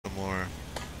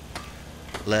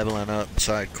leveling up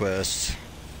side quests.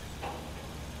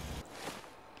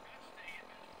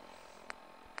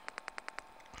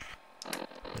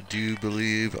 I do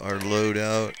believe our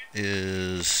loadout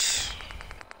is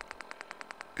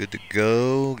good to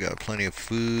go. Got plenty of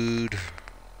food.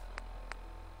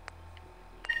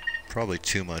 Probably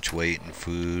too much weight in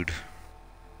food.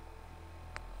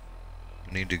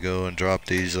 Need to go and drop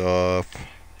these off.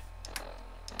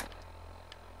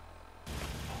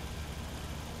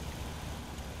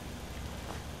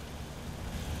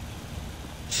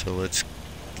 So let's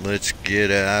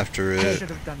get after I it. should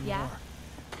have done more.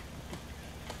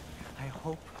 I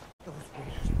hope those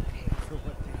raiders pay for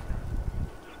what they've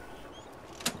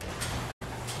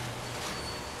done.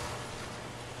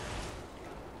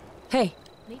 Hey.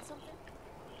 Need something?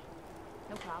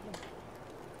 No problem.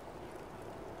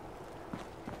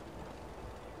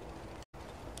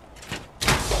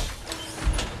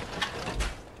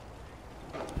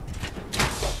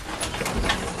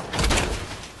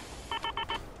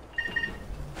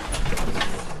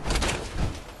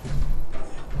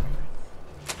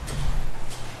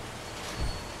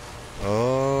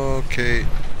 Okay.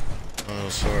 Oh,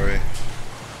 sorry.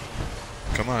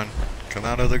 Come on. Come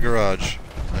out of the garage.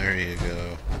 There you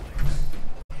go.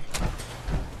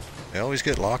 They always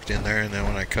get locked in there, and then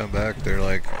when I come back, they're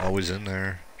like always in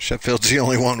there. Sheffield's the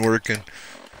only one working.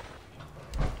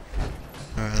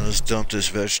 Alright, let's dump this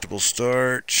vegetable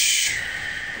starch.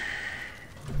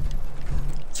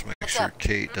 Let's make sure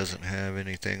Kate doesn't have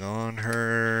anything on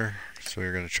her. So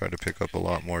we're going to try to pick up a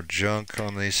lot more junk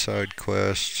on these side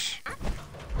quests.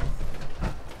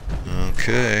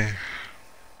 Okay.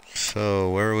 So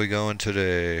where are we going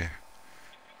today?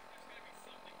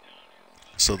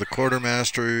 So the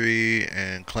Quartermastery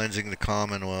and Cleansing the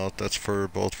Commonwealth, that's for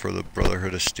both for the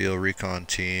Brotherhood of Steel recon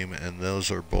team, and those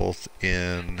are both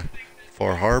in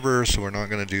Far Harbor, so we're not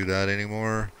going to do that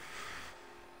anymore.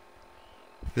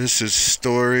 This is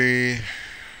story.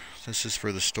 This is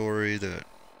for the story that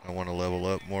I want to level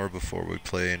up more before we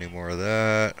play any more of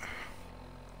that.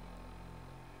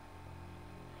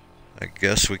 I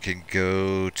guess we can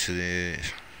go to the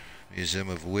Museum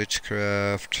of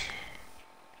Witchcraft.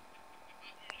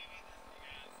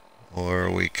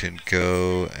 Or we can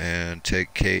go and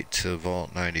take Kate to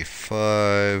Vault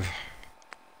 95.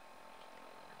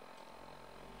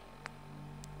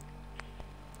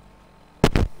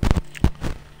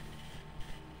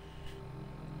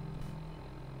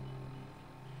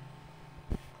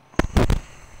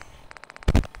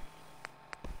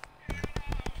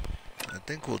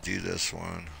 I think we'll do this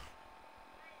one.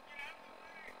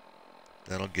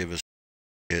 That'll give us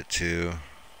it to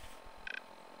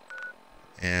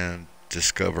and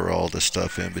discover all the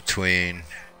stuff in between.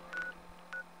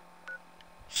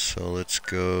 So let's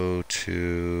go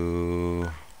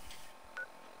to,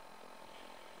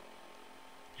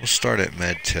 we'll start at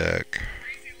MedTech.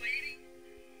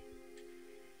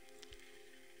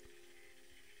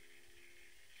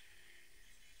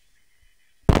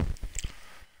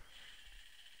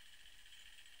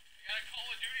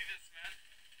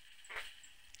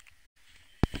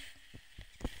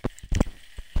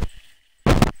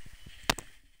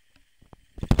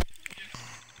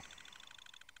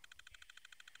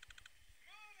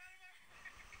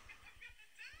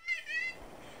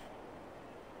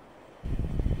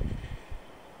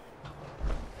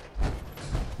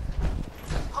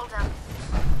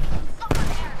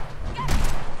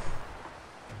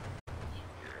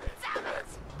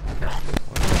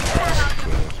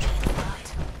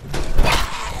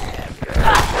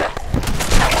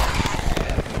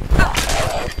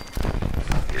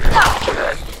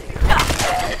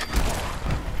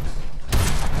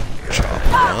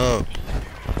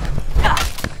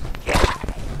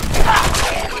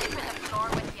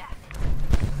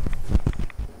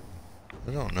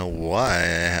 I don't know why I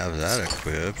have that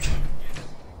equipped.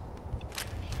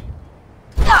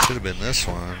 Should have been this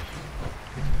one.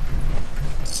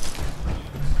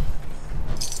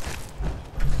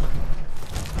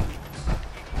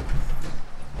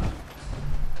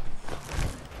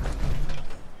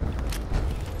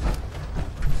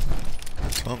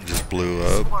 Something just blew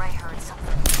up.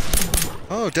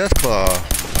 Oh, Deathclaw.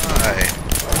 Hi.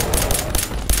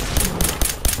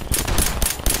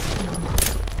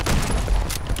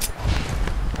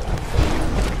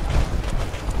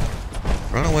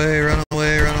 Run away, run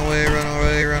away, run away, run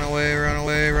away, run away, run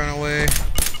away, run away.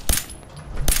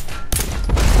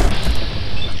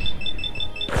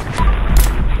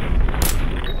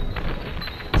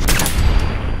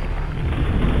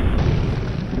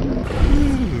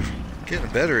 Ooh, getting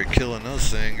better at killing those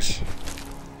things.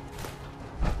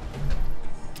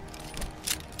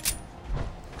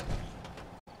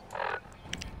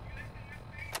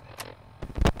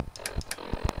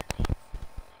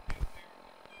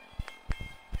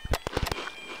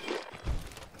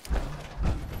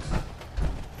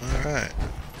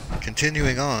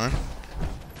 Continuing on.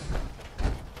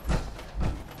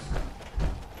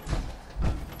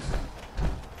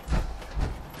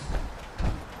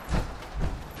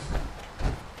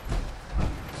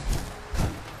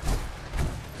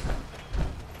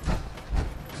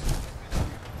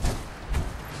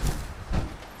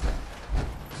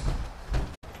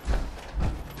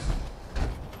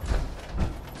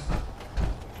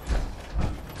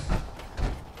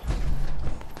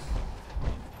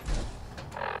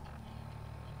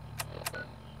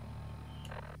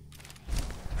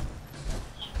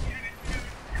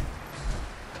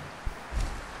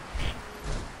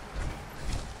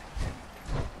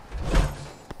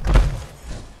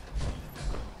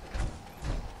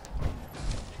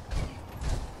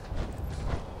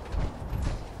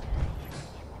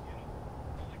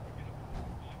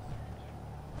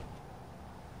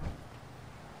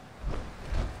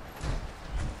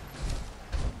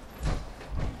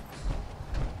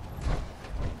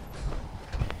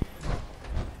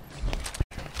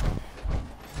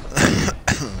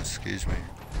 Excuse me.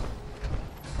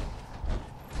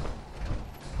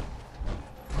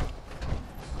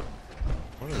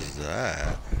 What is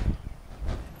that?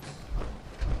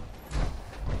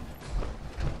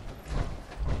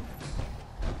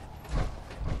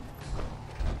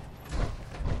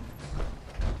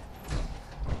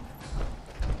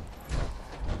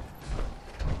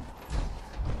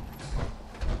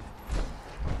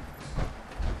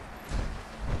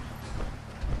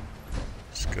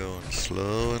 Going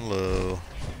slow and low.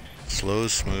 Slow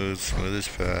is smooth, smooth is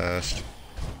fast.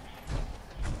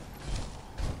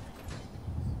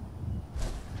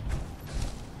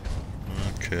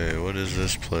 Okay, what is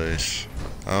this place?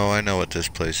 Oh, I know what this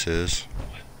place is.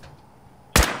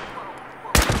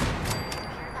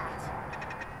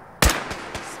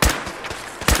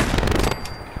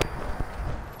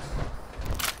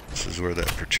 This is where that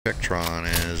Protectron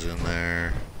is in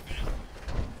there.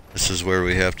 This is where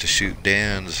we have to shoot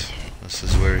Dan's. This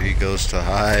is where he goes to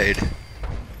hide.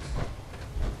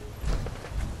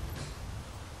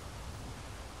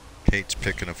 Kate's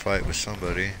picking a fight with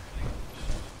somebody.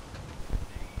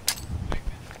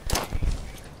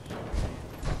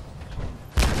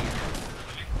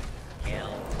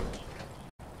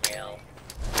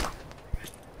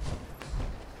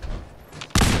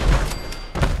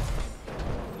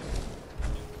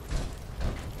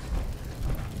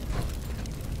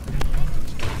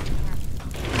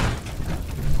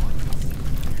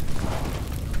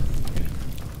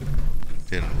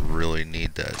 Didn't really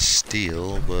need that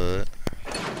steel, but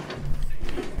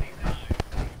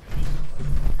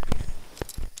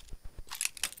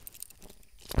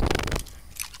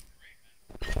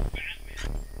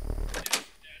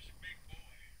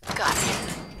Got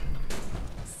it.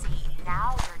 See,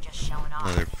 now you're just showing off.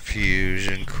 another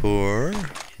fusion core.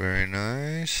 Very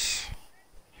nice.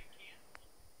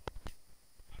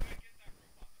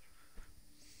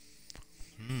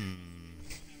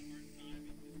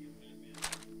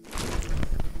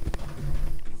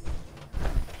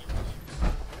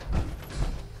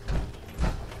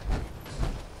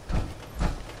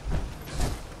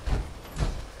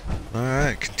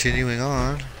 Alright, continuing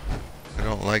on. I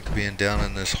don't like being down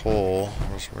in this hole,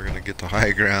 or else we're gonna get the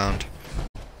high ground.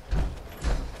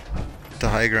 Get the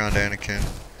high ground, Anakin.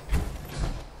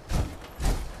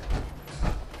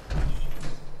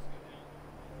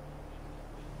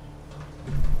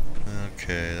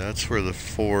 Okay, that's where the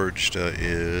forge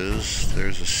is.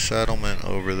 There's a settlement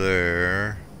over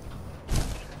there.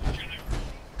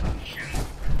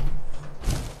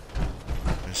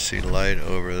 I see light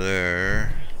over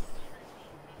there.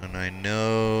 And I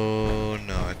know,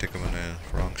 no, I think I'm in the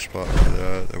wrong spot for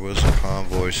that. There was a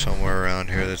convoy somewhere around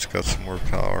here that's got some more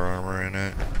power armor in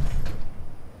it.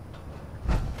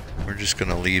 We're just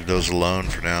gonna leave those alone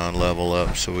for now and level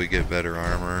up so we get better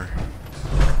armor.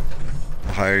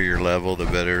 The higher your level, the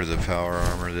better the power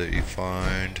armor that you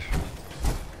find.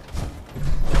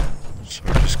 So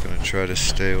we're just gonna try to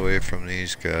stay away from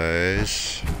these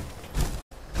guys.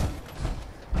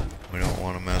 We don't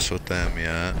want to mess with them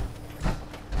yet.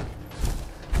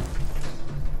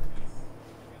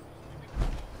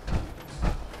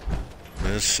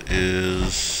 This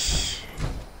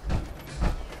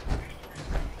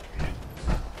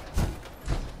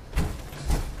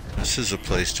is a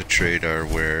place to trade our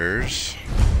wares.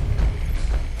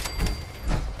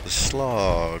 The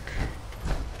slog.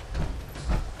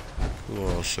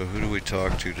 Cool, so who do we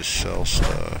talk to sell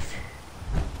stuff?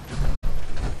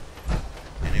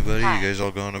 Anybody? You guys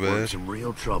all going to We're in bed? some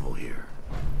real trouble here.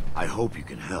 I hope you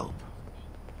can help.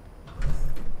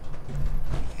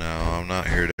 No, I'm not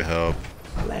here to help.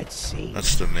 Let's see.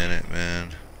 That's the Minutemen.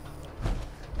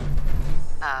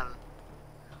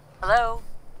 Hello?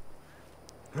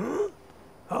 Huh?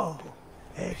 Oh,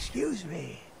 excuse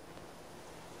me.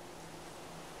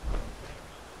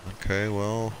 Okay,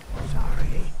 well,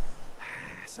 Sorry.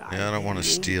 Sorry. yeah, I don't want to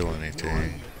didn't mean steal ignore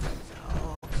anything. you.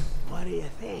 So, what do you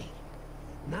think?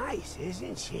 Nice,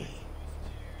 isn't she?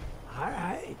 All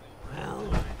right.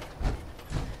 Well,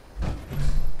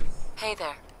 Hey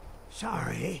there.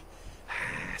 sorry.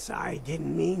 Sorry,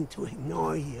 didn't mean to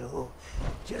ignore you.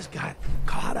 Just got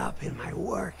caught up in my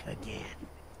work again.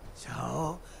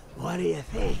 So, what do you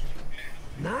think?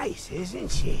 Nice, isn't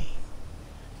she?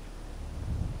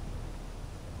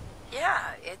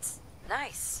 Yeah, it's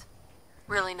nice.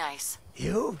 Really nice.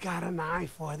 You've got an eye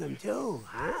for them too,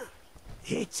 huh?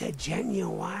 It's a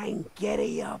genuine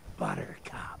Giddy-Up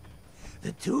Buttercup.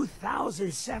 The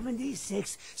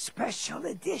 2076 Special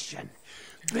Edition.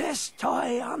 Best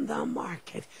toy on the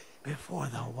market before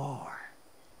the war.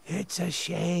 It's a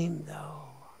shame, though.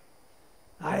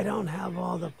 I don't have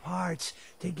all the parts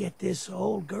to get this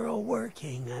old girl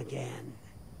working again.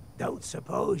 Don't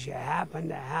suppose you happen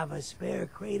to have a spare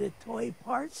crate of toy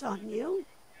parts on you?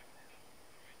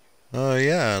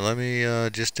 Yeah, let me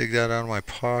just dig that out of my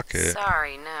pocket.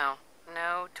 Sorry, no.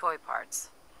 No toy parts.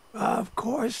 Of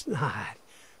course not.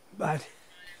 But...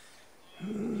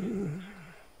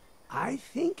 I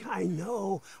think I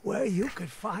know where you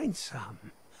could find some.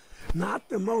 Not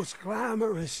the most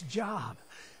glamorous job,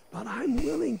 but I'm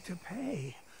willing to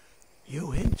pay.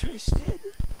 You interested?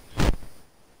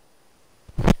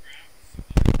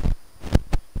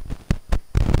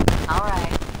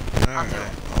 Alright.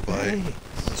 Alright, I'll bite.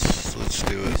 Let's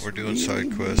do it. We're doing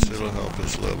side quests. It'll help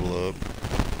us level up.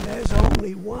 There's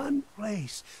only one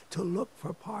place to look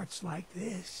for parts like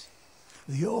this.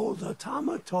 The old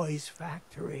Automatoys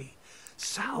factory,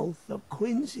 south of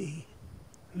Quincy.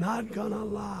 Not gonna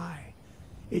lie,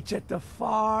 it's at the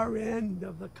far end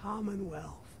of the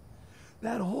Commonwealth.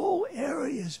 That whole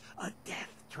area's a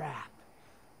death trap.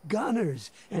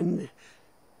 Gunners and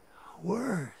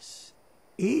worse.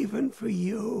 Even for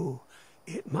you,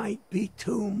 it might be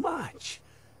too much.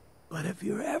 But if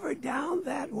you're ever down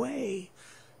that way,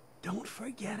 don't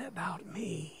forget about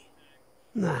me.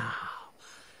 Now,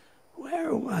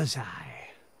 where was I?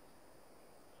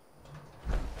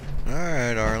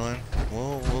 Alright, Arlen.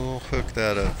 We'll hook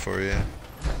that up for you.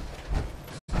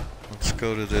 Let's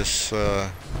go to this,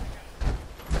 oh,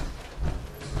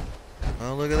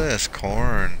 look at this.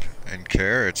 Corn and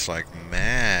carrots like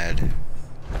mad.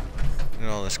 Look at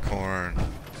all this corn.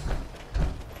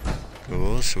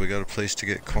 Cool, so we got a place to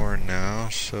get corn now.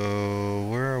 So,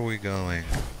 where are we going?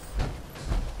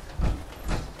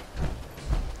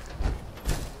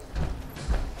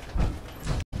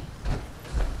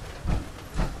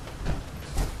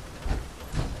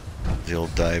 The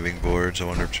old diving boards. I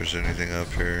wonder if there's anything up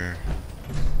here.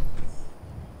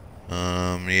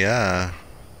 Yeah.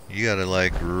 You gotta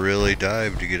like really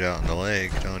dive to get out in the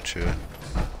lake, don't you?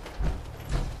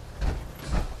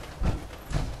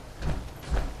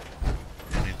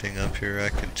 Anything up here I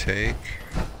can take?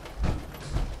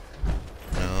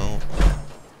 No.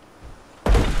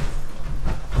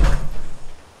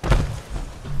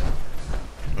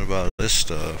 What about this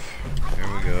stuff?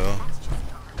 Here we go.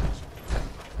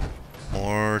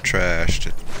 More trash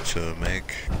to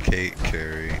make Kate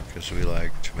carry, because we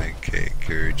like to make Kate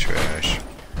carry trash.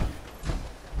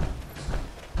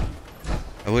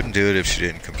 I wouldn't do it if she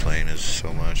didn't complain as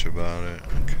so much about it.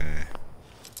 Okay.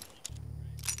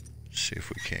 Let's see if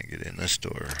we can't get in this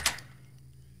door.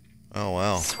 Oh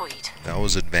wow. Sweet. That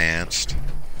was advanced.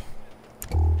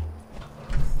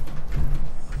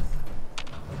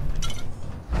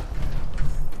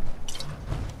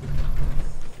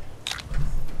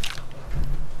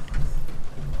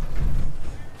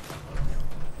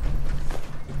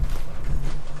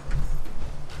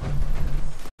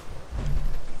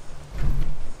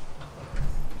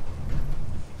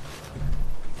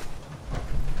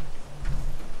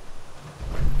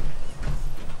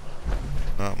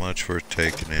 Not much worth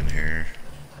taking in here.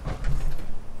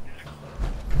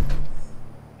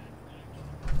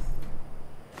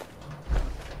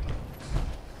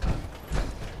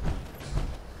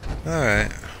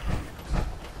 Alright.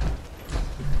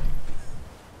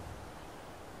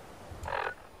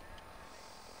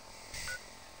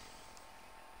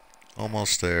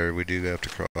 Almost there. We do have to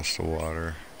cross the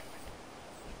water.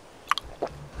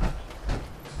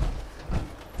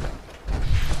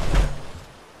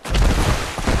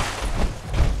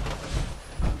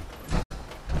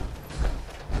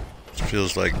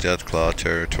 Feels like Deathclaw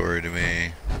territory to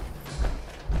me.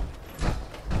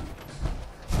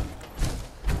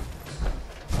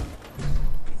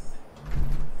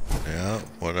 Yeah,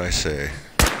 what'd I say?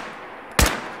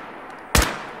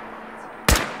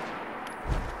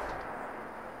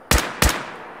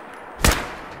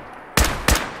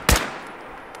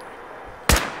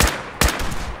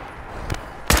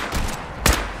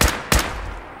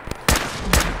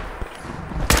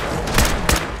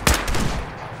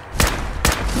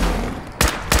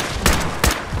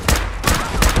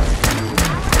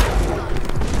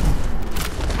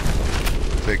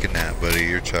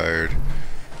 tired.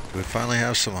 Do we finally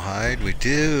have some hide? We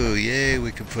do! Yay,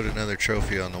 we can put another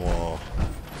trophy on the wall.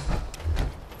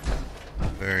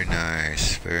 Very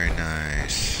nice, very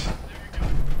nice.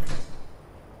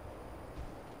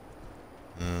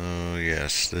 Oh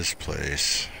yes, this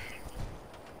place.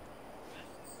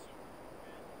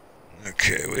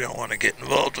 Okay, we don't want to get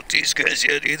involved with these guys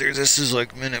yet either. This is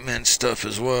like Minutemen stuff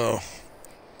as well.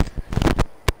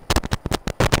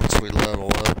 Once we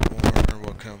level up more,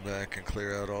 we'll come back and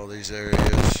clear out all these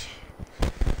areas.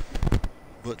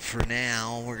 But for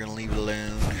now, we're gonna leave it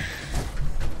alone.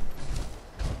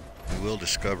 We will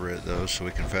discover it though, so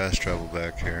we can fast travel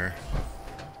back here.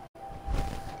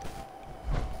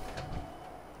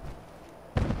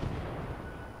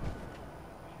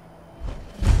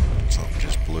 Something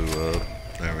just blew up.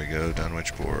 There we go,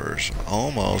 Dunwich Borers.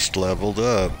 Almost leveled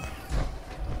up.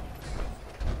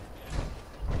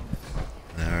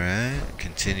 Alright,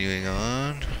 continuing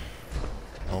on.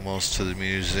 Almost to the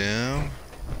museum.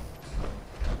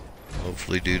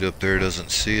 Hopefully dude up there doesn't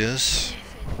see us.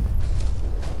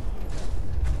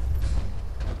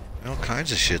 All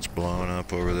kinds of shit's blowing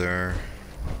up over there.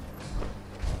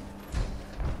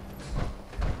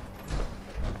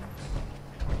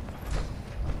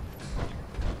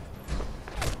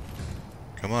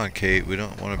 Come on, Kate, we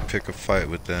don't want to pick a fight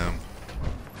with them.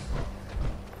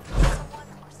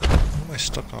 What am I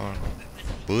stuck on?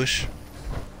 Bush?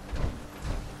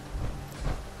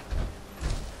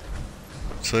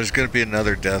 So there's going to be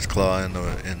another Deathclaw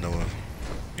in the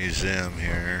museum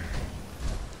here.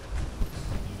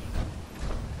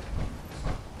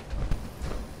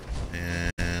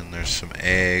 And there's some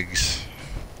eggs,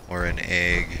 or an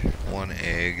egg, one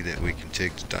egg that we can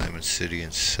take to Diamond City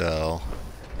and sell.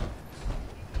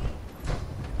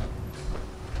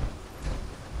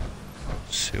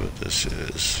 Let's see what this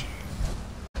is.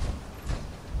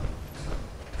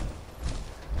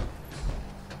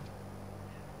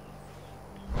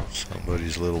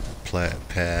 Somebody's little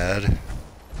pad.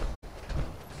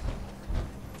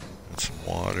 Got some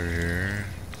water here.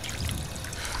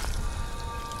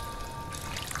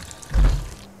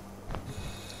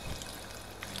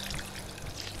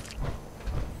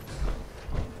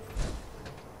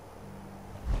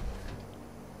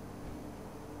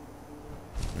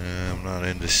 I'm not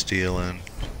into stealing.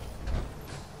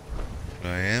 But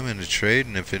I am into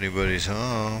trading if anybody's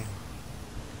home.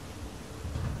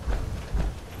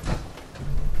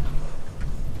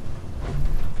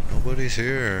 Nobody's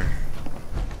here.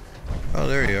 Oh,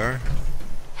 there you are.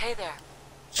 Hey there.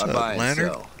 What's I up, buy and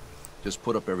Leonard? sell. Just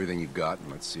put up everything you've got and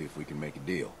let's see if we can make a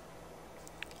deal.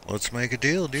 Let's make a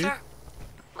deal, dude. Sure.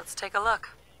 Let's take a look.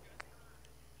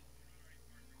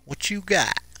 What you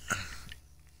got?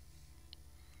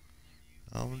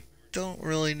 Don't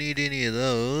really need any of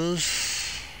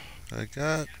those. I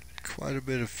got quite a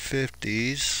bit of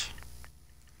 50s.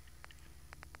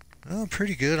 Oh,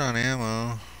 pretty good on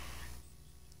ammo.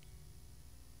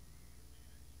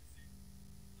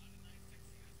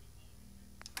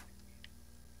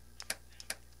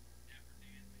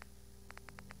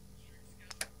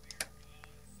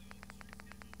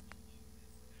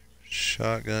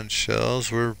 Shotgun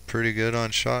shells, we're pretty good on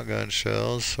shotgun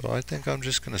shells, so I think I'm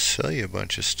just going to sell you a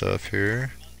bunch of stuff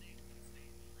here.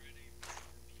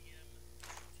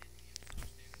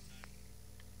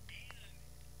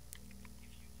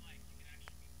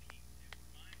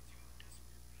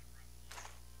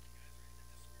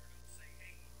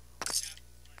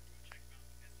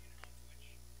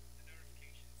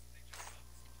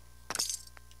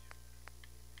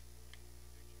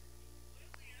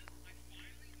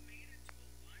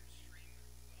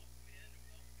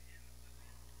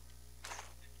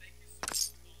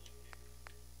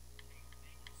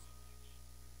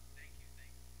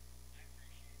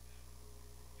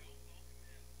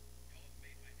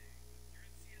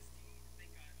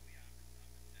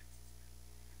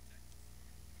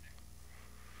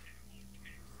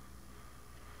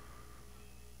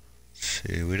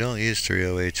 See, we don't use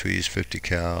 308s, we use 50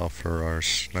 cal for our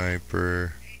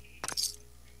sniper.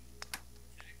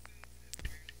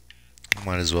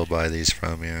 Might as well buy these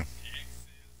from you.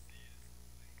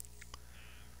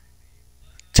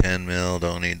 10 mil,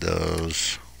 don't need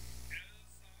those.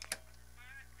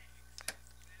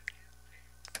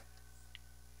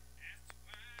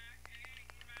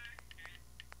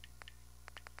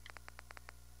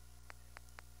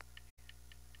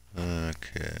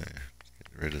 Okay.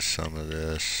 Rid of some of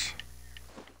this.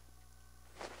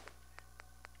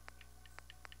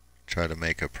 Try to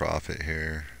make a profit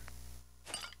here.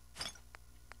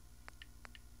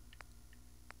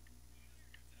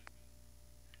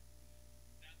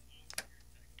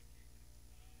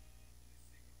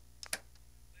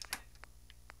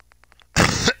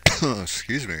 Oh,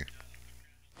 excuse me.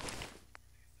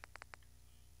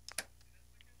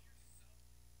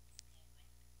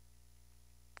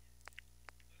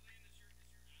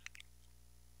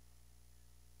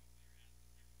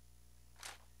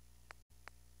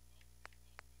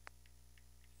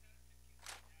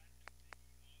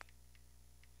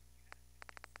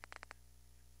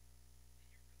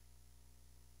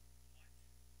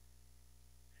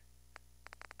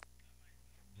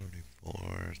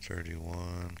 Or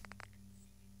 31.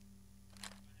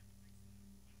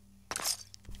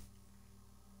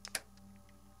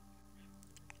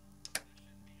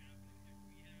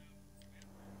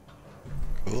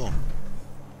 Cool.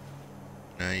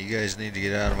 Now you guys need to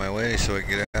get out of my way so I can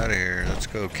get out of here. Let's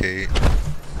go, Kate.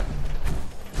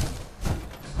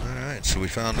 Alright, so we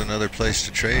found another place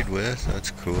to trade with. That's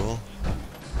cool.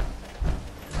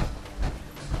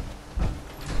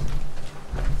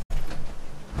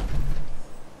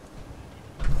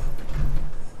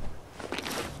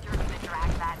 You're gonna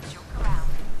drag that joke around.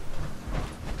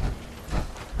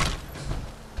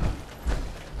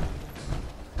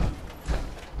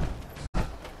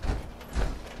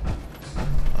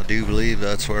 I do believe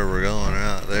that's where we're going,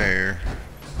 out there.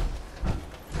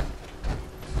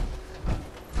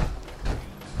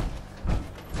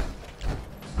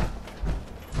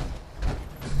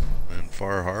 And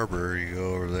Far Harbor, you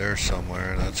go over there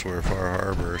somewhere. That's where Far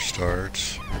Harbor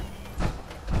starts.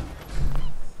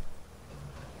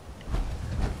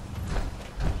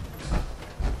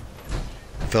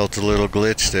 Felt a little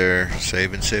glitch there.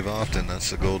 Save and save often. That's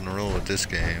the golden rule with this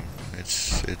game.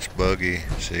 It's buggy.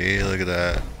 See, look at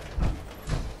that.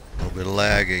 A little bit of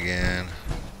lag again.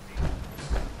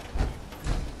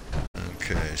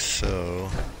 Okay, so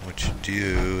what you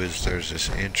do is there's this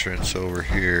entrance over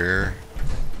here.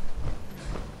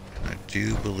 I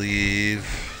do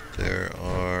believe there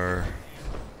are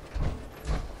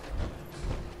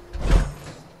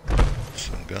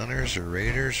some gunners or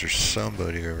raiders or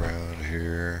somebody around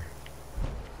here.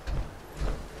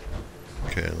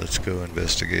 Okay, let's go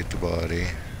investigate the body.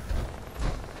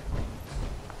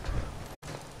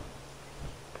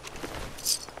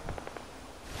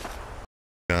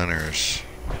 Gunners.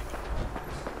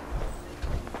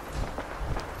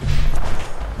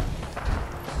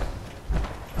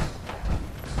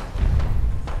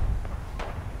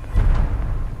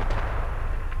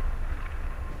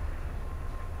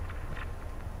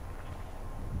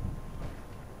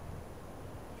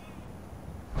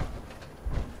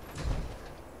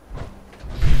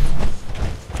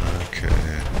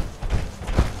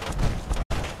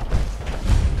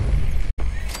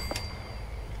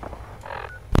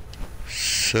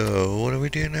 So, what do we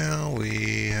do now?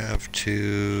 We have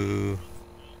to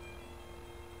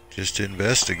just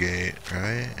investigate,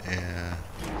 right? Yeah.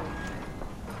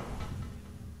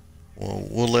 Well,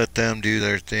 we'll let them do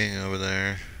their thing over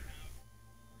there.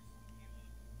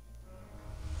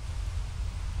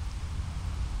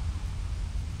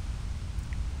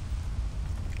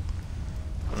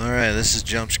 Alright, this is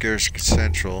Jump Scare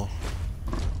Central.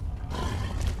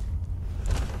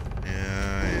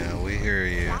 Yeah, we hear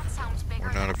you.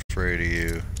 We're not afraid of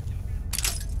you.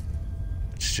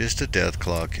 It's just a death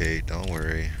claw, Kate. Don't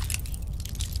worry.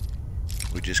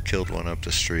 We just killed one up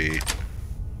the street.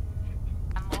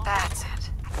 That's it.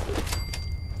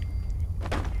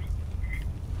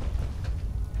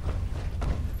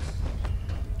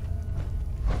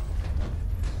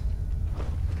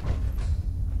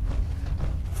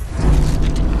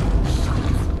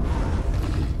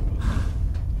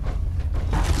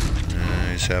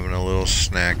 He's having a little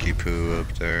snacky poo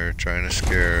up there, trying to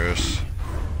scare us.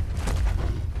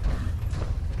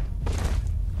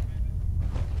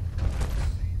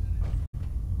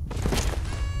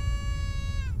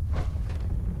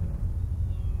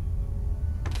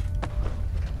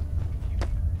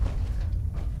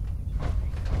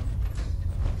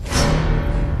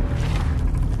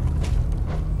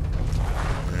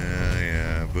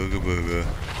 Yeah, booga booga.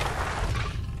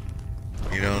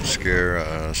 You don't scare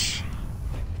us.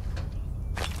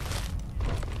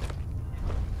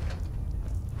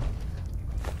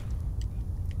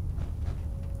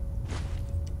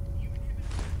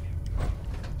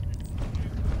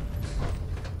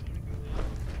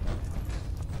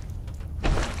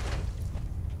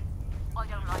 I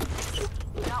don't like this.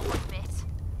 Not one bit.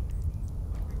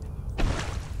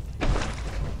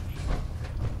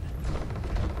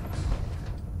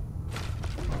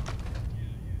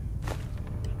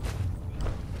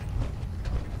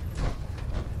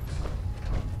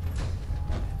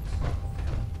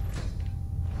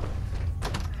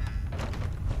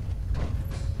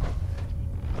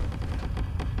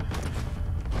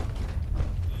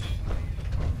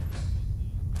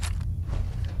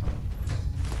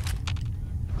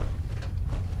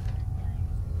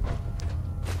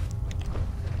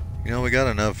 You know, we got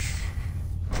enough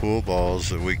pool balls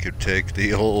that we could take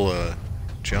the old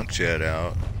junk jet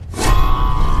out.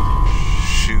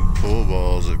 Shoot pool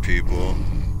balls at people.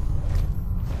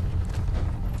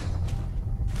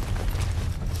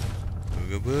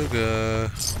 Booga booga.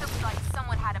 Looks like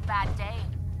someone had a bad day.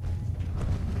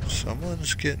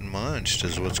 Someone's getting munched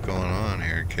is what's going on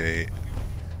here, Kate.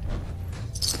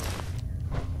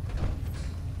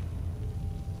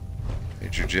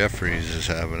 Major Jeffries is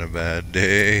having a bad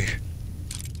day.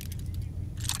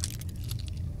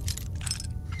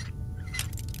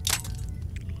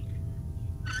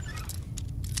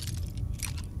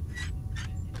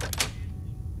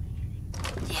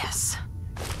 Yes.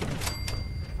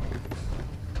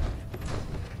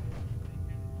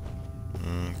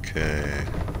 Okay.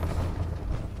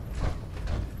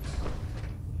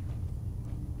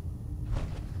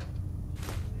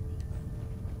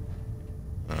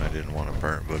 I didn't want a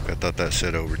burnt book. I thought that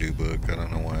said overdue book. I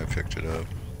don't know why I picked it up.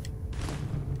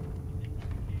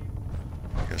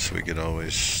 Guess we could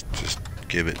always just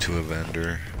give it to a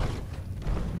vendor.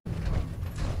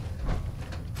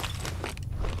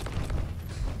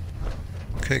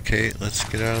 Okay, Kate, let's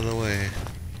get out of the way.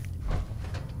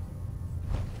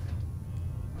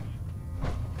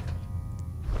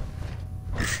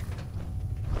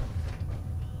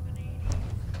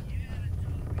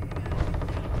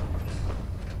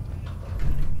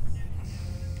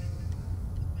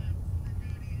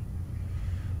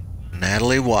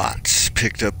 Natalie Watts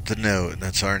picked up the note, and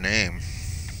that's our name.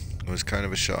 It was kind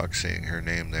of a shock seeing her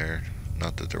name there.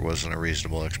 Not that there wasn't a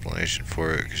reasonable explanation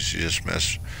for it, because she just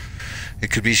it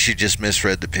could be she just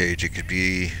misread the page. It could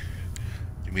be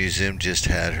the museum just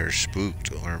had her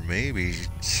spooked, or maybe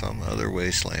some other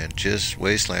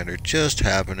wastelander just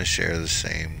happened to share the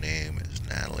same name as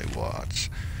Natalie Watts,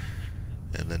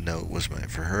 and the note was meant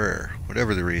for her.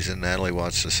 Whatever the reason, Natalie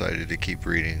Watts decided to keep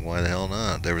reading. Why the hell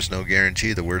not? There was no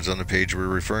guarantee the words on the page were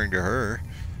referring to her.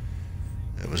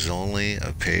 It was only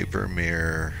a paper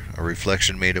mirror, a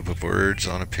reflection made up of words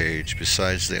on a page.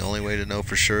 Besides, the only way to know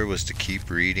for sure was to keep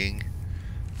reading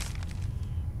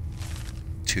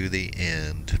to the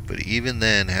end. But even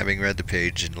then, having read the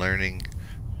page and learned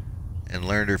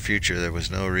her future, there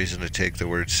was no reason to take the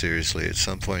words seriously. At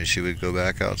some point she would go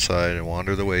back outside and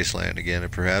wander the wasteland again,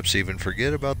 and perhaps even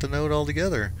forget about the note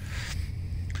altogether.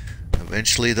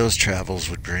 Eventually those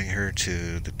travels would bring her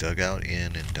to the Dugout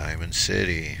Inn in Diamond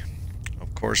City.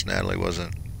 Of course, Natalie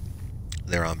wasn't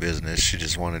there on business. She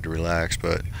just wanted to relax,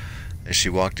 but as she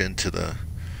walked into the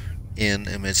inn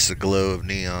amidst the glow of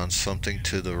neon, something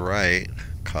to the right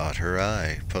caught her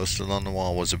eye. Posted on the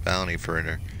wall was a bounty for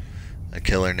a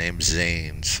killer named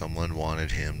Zane. Someone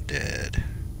wanted him dead.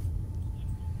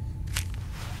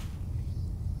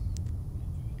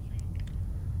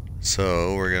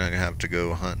 So we're gonna have to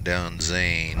go hunt down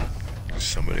Zane.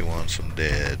 Somebody wants him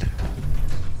dead.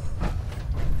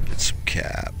 Get some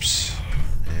caps.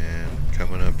 And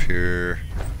coming up here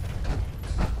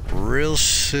real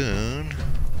soon,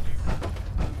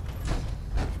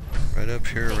 right up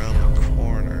here around the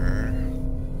corner,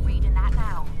 Reading that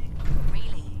now.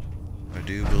 Really? I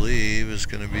do believe is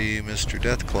going to be Mr.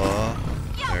 Deathclaw.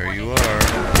 There you are.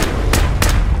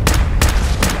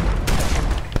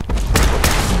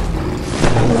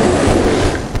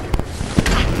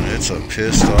 And it's a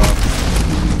pissed off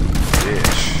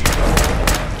bitch.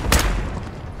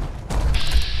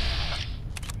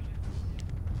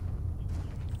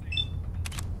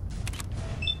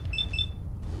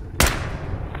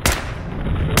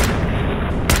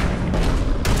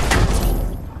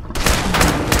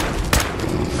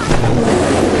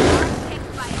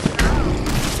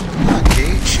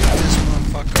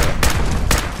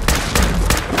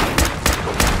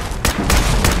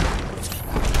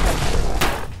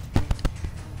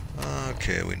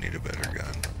 Okay, we need a better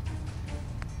gun.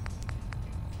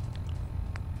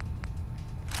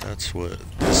 That's what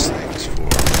this thing's for.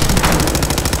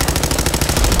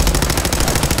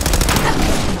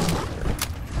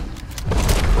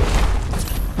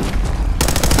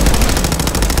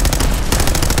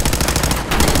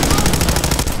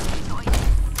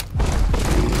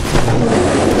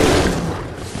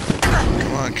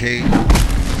 Come on, Kate.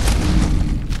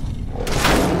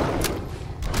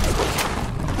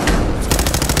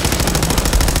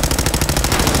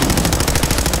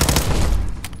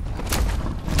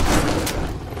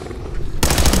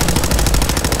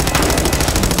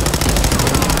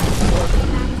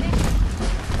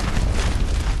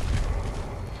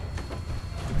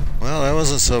 Well, that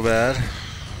wasn't so bad.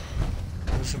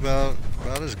 It was about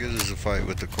as good as a fight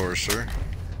with the Courser.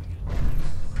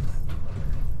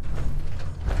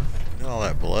 All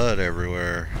that blood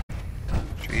everywhere.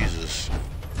 Jesus.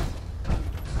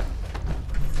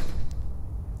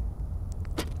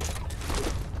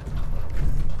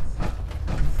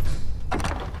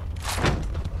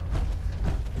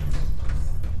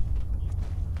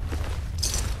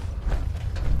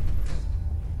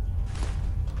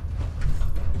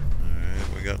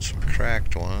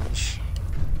 cracked ones.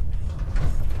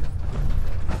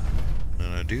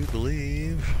 And I do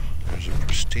believe there's a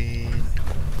pristine.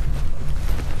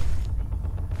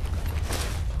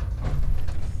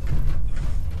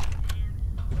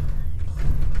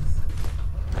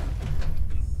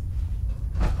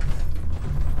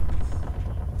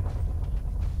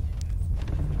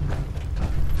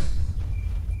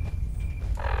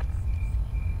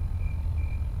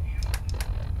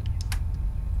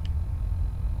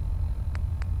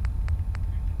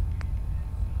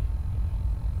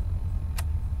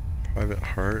 Private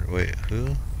Hart, wait,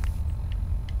 who?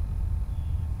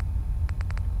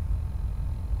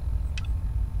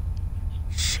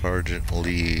 Sergeant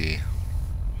Lee.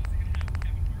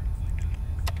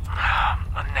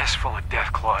 A nest full of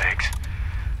Deathclaw eggs.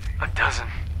 A dozen,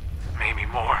 maybe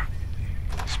more.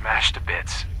 Smashed to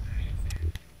bits.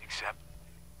 Except...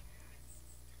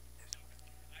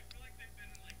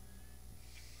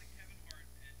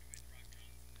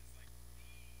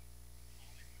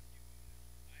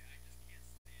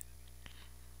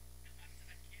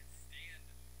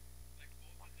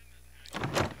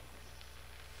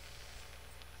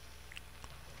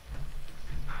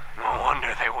 No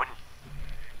wonder they wouldn't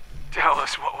tell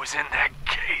us what was in that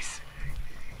case.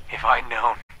 If I'd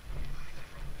known,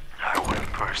 I would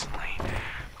have personally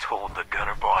told the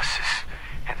gunner bosses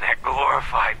and that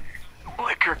glorified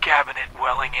liquor cabinet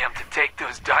Wellingham to take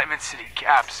those Diamond City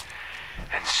caps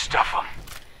and stuff them.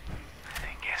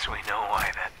 I guess we know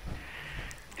why that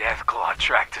Deathclaw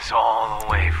tracked us all the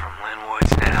way from Lynn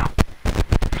Woods now.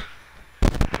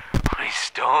 We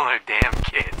stole her damn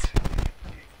kids.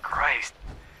 Christ.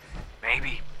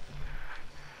 Maybe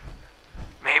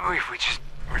if we just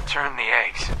return the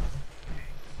eggs.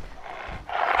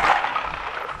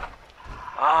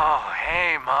 Oh,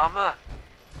 hey, Mama.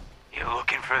 You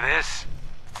looking for this?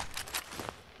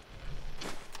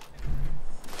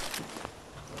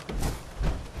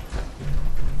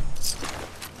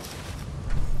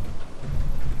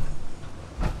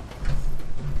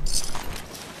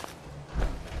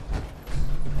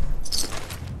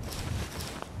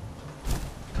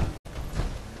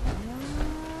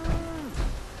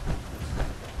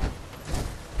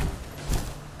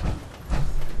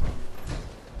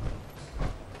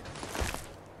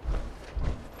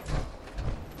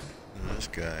 This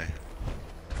guy.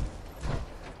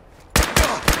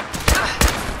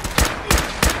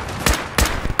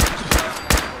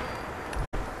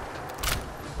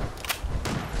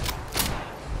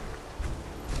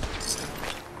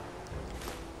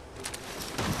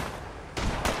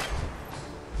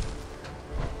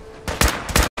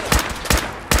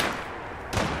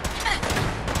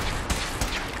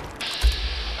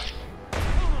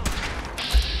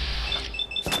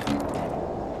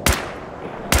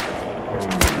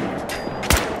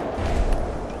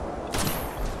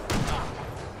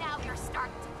 Now you're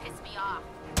starting to piss me off.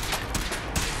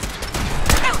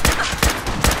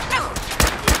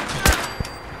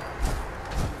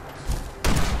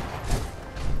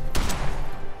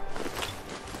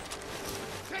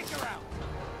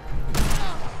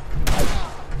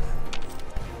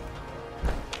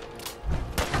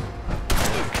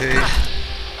 Okay.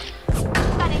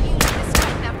 Gotta use the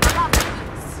strength of my love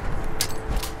boots.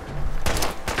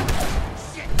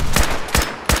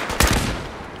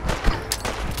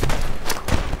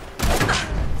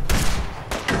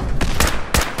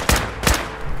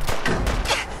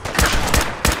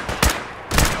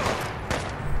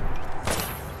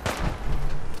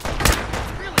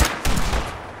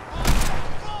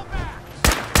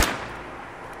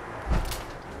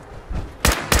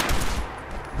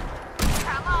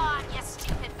 Come on, you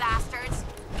stupid bastards.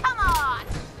 Come on.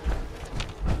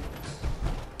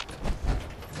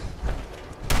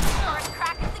 First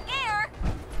crack at the gear.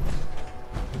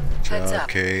 Heads up.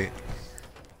 Okay.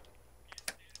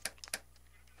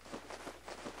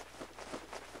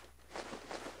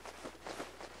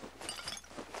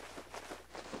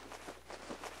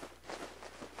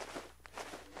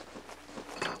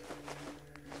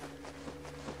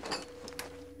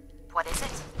 What is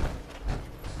it?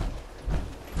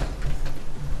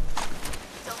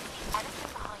 Don't leave anything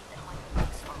behind that might be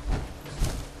useful.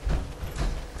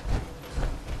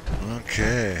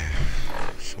 Okay.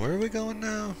 So where are we going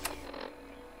now?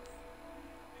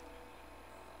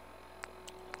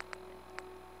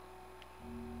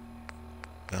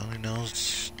 Valley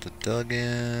Nose, the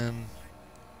Duggan.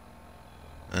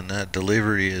 And that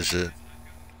delivery is it.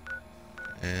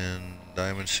 And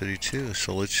Diamond City too.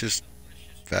 So let's just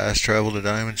fast travel to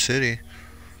Diamond City.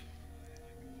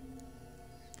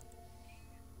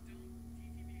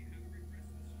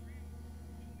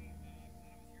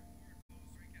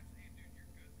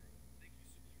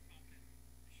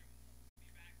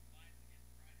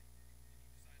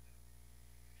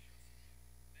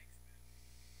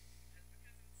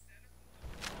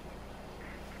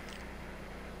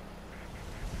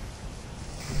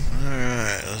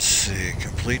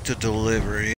 Complete the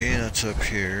delivery, that's up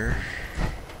here.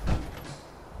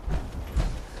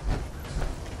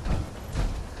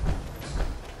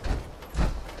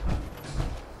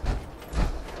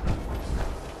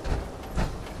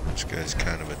 This guy's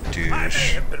kind of a I may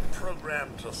douche. have been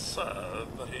programmed to serve,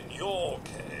 but in your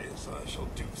case, I shall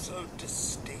do so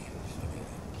disdainfully.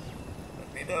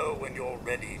 Let me know when you're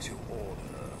ready to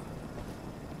order.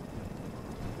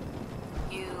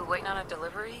 You waiting on a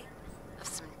delivery? Of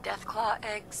some Deathclaw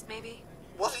eggs, maybe?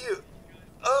 What are you...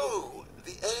 Oh,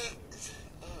 the eggs.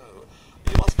 Oh,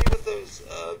 you must be with those,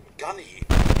 gunny.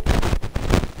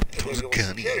 Those Your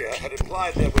gunny superior had people.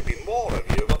 implied there would be more of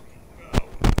you, but... Oh,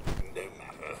 no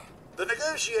matter. The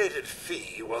negotiated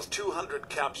fee was 200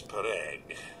 caps per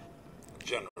egg. A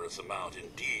generous amount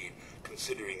indeed,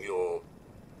 considering your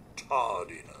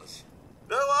tardiness.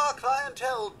 Though our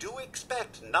clientele do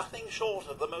expect nothing short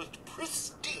of the most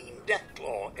pristine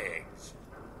Deathclaw eggs.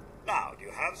 Now, do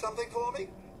you have something for me?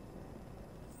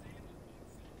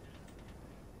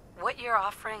 What you're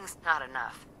offering's not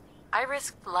enough. I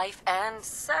risked life and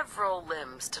several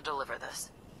limbs to deliver this.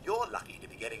 You're lucky to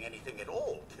be getting anything at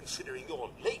all, considering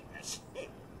your lateness.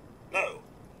 No,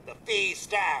 the fee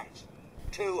stands.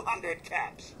 200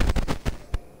 caps.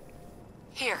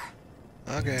 Here,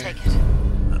 Okay. take it.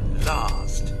 At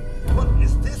last. What,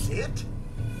 is this it?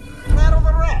 Where are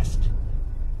the rest?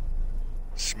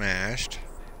 Smashed.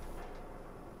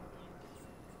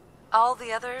 All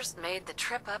the others made the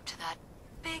trip up to that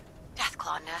big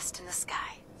Deathclaw nest in the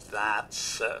sky. That's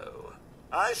so.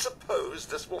 I suppose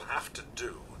this will have to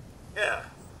do. Yeah,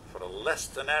 for a less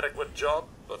than adequate job,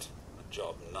 but a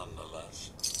job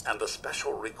nonetheless. And the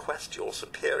special request your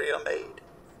superior made?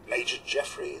 Major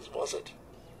Jeffries, was it?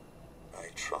 I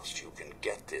trust you can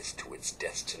get this to its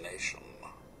destination.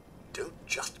 Don't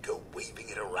just go waving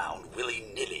it around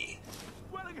willy-nilly.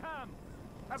 Wellingham,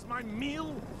 has my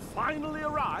meal finally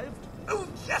arrived? Oh,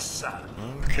 yes, sir.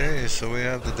 Okay, so we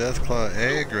have the Deathclaw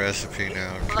egg recipe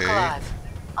now, Look okay? alive.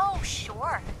 Oh,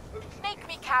 sure. Make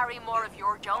me carry more of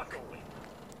your junk.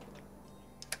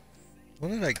 What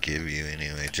did I give you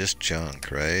anyway? Just junk,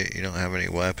 right? You don't have any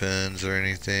weapons or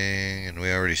anything, and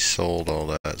we already sold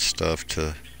all that stuff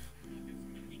to...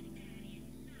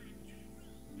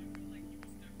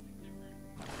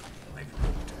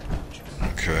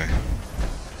 Okay.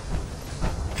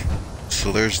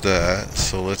 So there's that.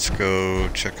 So let's go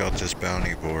check out this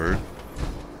bounty board.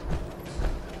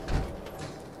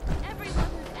 Everyone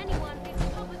who's anyone needs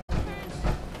public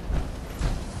transit.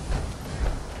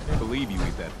 Can't believe you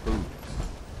eat that food.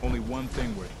 Only one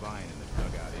thing worth buying in the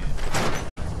dugout inn.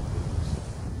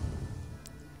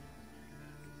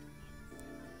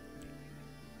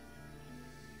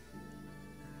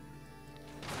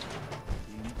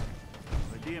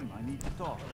 Vadim, I need to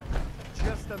talk.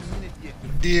 Just a minute yet.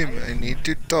 Dim, I need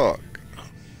to talk.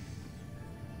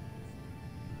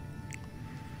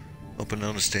 Hope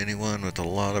unnoticed to anyone with a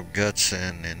lot of guts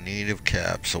and in need of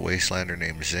caps. A wastelander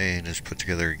named Zane has put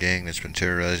together a gang that's been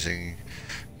terrorizing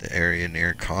the area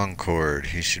near Concord.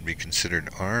 He should be considered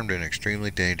armed and extremely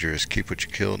dangerous. Keep what you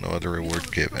kill, no other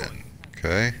reward given.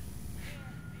 Okay.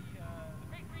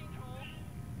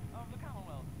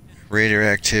 Raider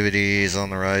activity is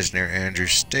on the rise near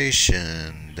Andrews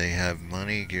Station. They have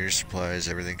money, gear, supplies,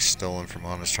 everything stolen from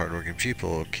honest, hardworking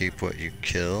people. Keep what you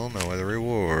kill, no other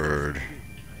reward.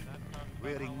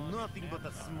 Wearing nothing but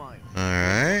a smile.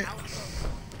 Alright.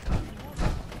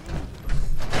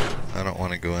 I don't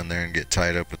want to go in there and get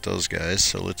tied up with those guys,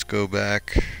 so let's go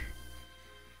back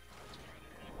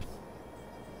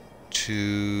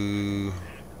to...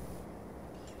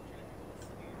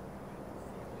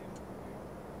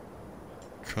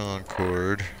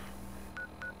 Concord.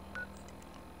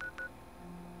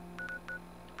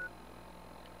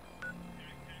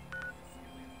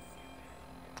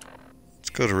 Let's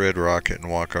go to Red Rocket and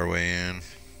walk our way in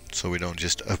so we don't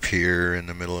just appear in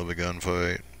the middle of a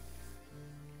gunfight.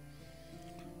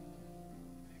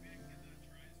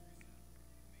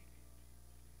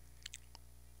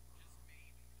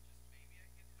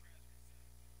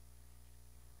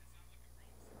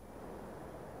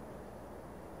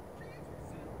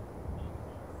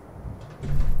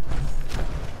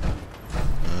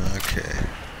 Okay.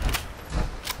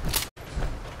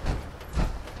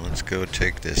 Let's go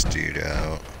take this dude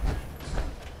out.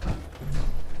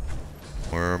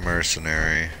 We're a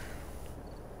mercenary.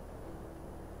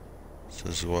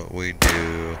 This is what we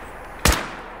do.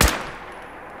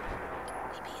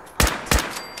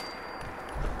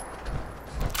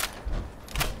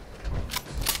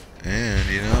 And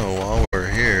you know, while we're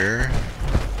here,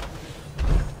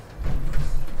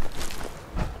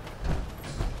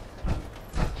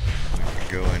 we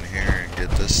can go in here and get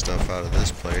this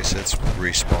this place. It's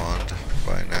respawned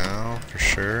by now, for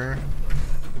sure.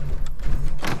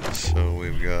 So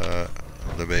we've got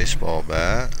the baseball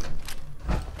bat.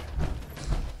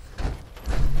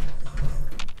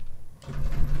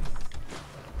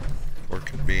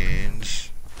 Pork and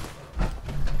beans.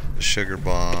 The sugar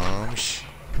bombs.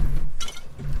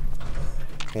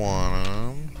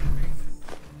 Quantum.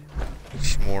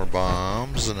 Some more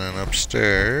bombs, and then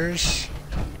upstairs.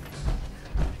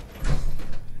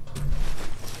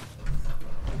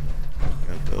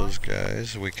 Got those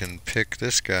guys. We can pick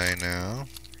this guy now.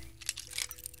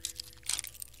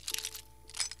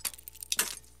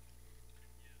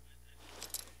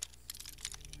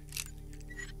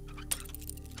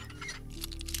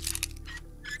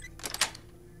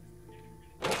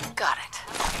 Got it.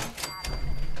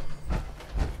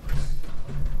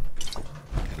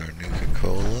 Get our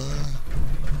Nuka-Cola.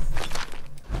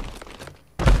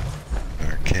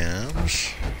 Our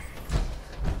chems.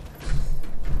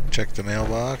 Check the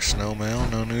mailbox. No mail.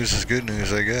 No news is good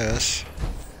news, I guess.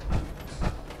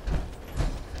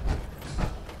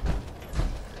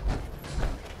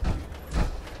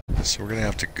 So we're gonna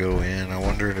have to go in. I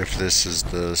wondered if this is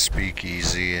the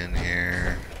speakeasy in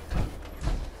here.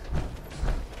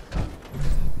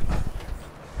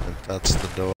 If that's the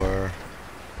door.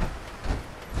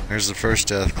 Here's the first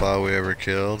Deathclaw we ever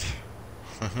killed.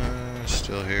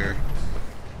 Still here.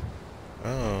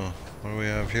 Oh, what do we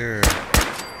have here?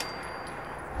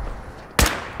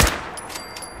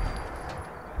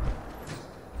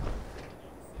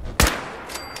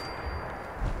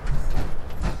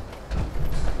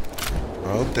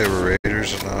 I hope they were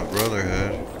Raiders and not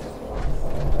Brotherhood.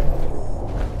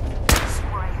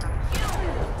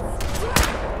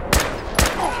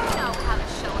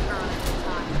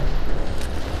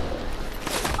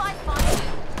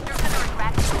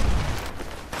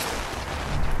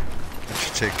 I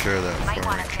should take care of that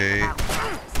for me, Kate.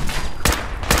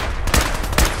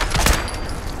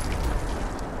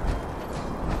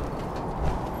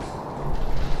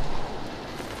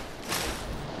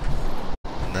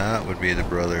 That would be the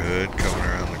Brotherhood coming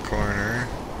around the corner.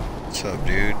 What's up,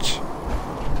 dudes?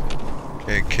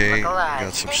 Okay, Kate,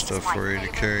 got some stuff for you to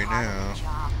carry now.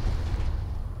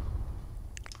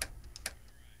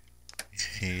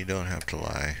 You don't have to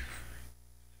lie.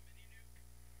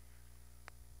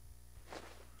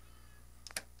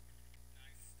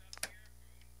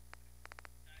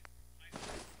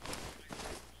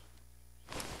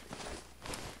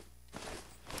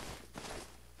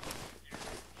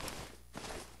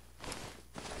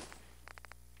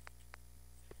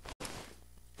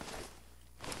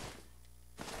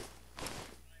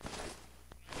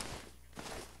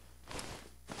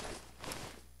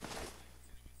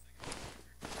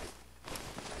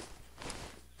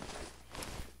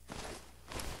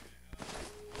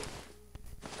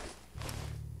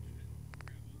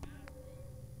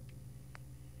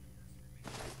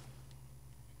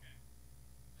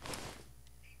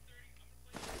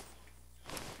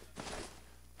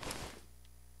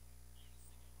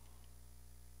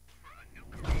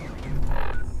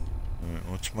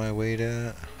 What's my weight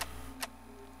at?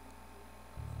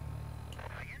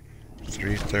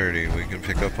 330. We can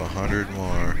pick up 100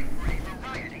 more.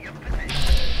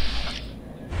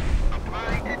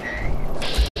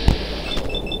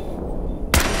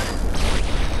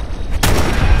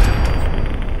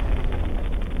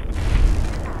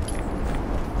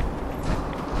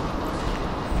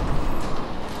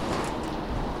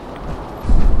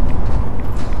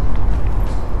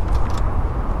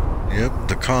 Yep,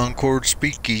 the Concord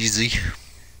Speakeasy.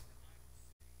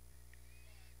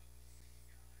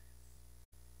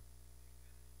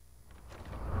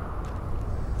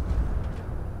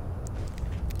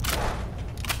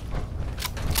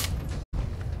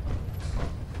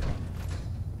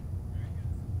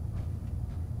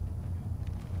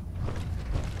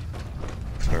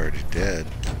 It's already dead.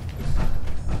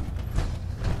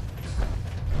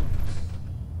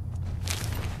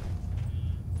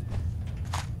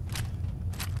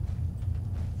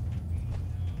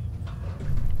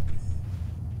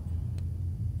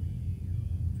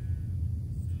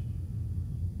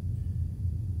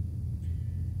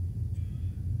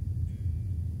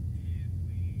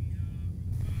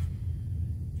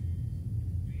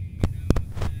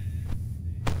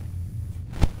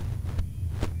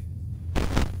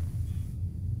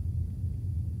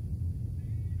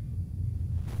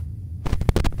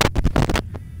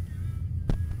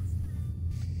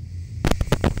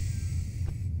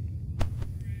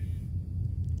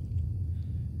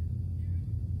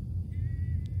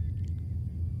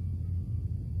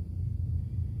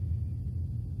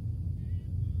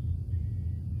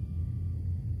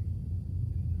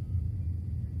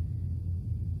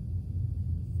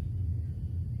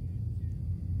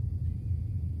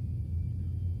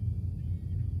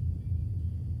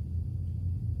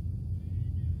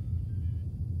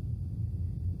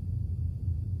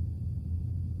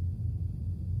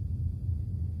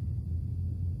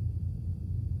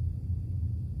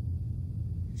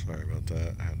 Sorry about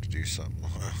that. I had to do something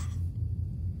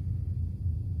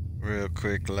real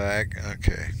quick lag.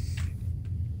 Okay.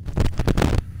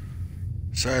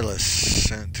 Silas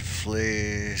sent to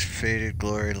Faded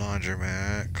Glory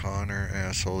Laundromat. Connor,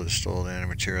 asshole that stole the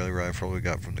anti-material rifle we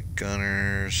got from the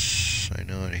gunners. I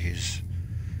know that he's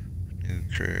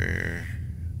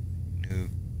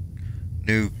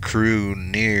new crew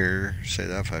near. Say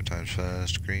that 5 times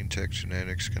fast. Green Tech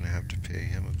Genetics, gonna have to pay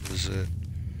him a visit.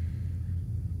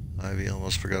 Ivy,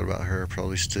 almost forgot about her.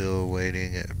 Probably still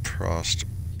waiting at Prost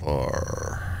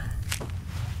Bar.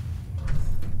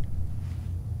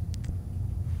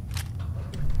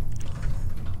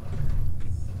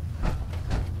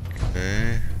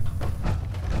 Okay.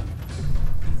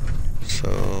 So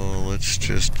let's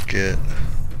just get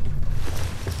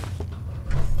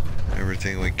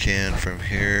everything we can from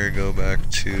here. Go back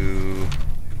to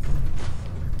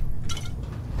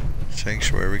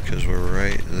Sanctuary because we're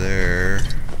right there.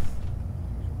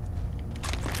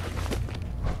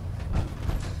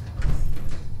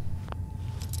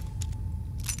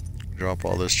 Drop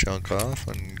all this junk off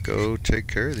and go take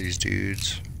care of these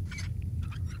dudes.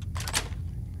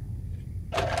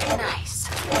 Nice.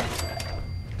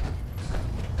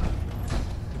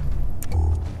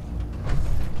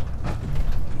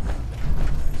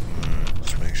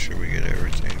 Let's make sure we get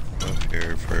everything up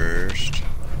here first.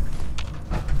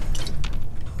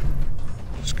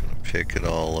 Just gonna pick it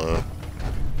all up.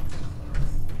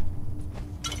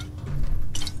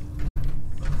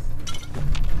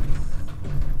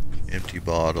 Empty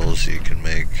bottles you can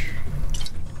make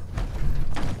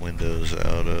windows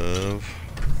out of.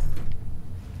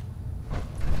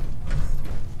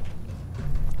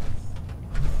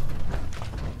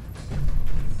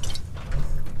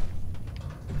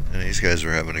 And these guys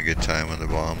were having a good time when the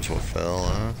bombs fell,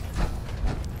 huh?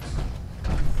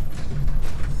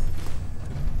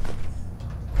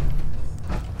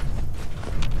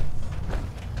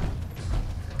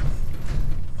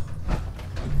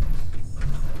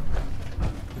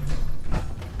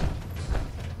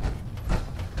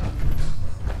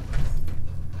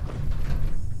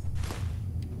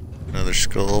 Another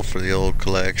skull for the old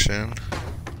collection.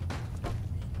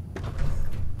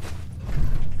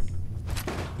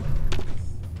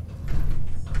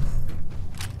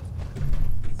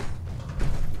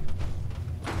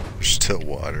 There's still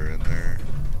water in there.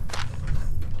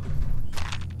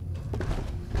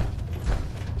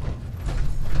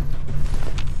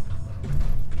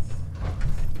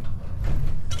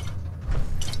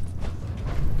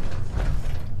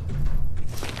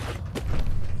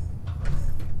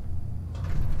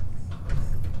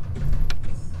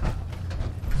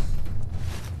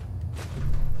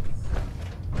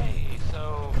 Hey,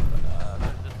 so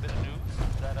there's this bit of news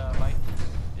that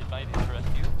might interest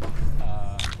you.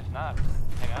 If not,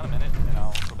 hang on a minute and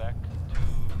I'll go back to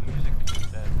the music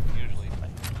that we usually play.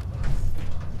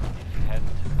 If you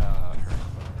hadn't heard,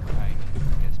 I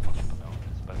guess most people know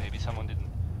this, but maybe someone didn't.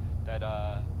 That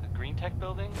the Green Tech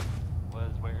building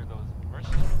was where those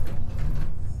mercenaries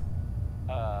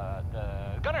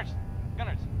the Gunners,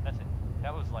 that's it.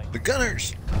 That was like The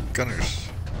Gunners! Gunners.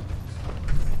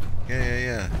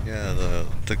 Yeah,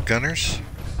 the Gunners?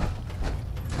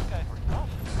 these guys were tough.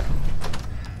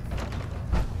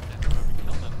 That whoever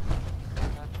killed them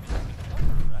got to be taken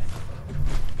over, right?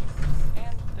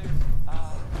 And there's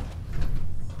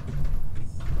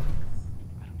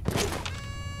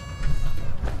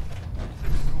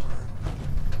this rumor.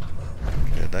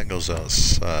 Okay, that goes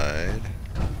outside.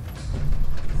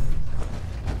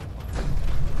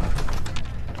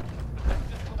 That's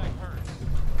just what I heard.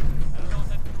 I don't know if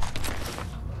that's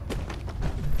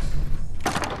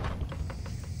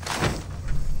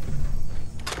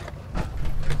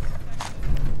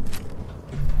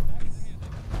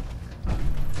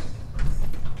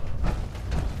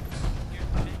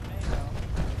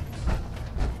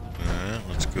Alright,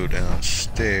 let's go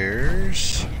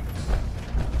downstairs.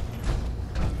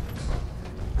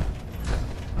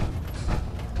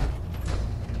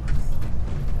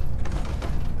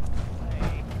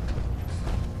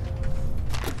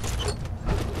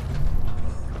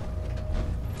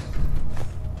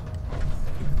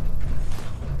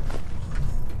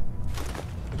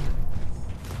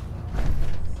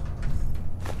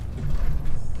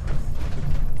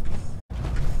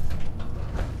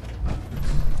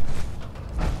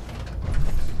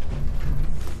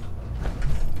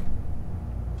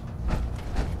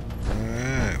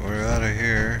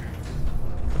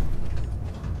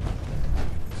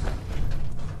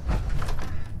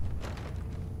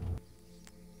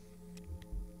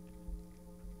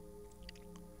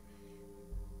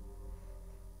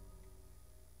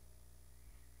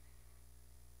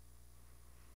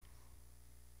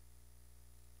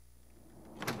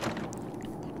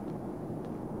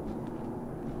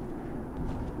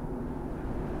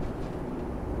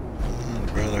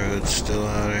 still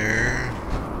out here.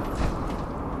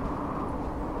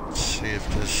 Let's see if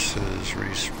this is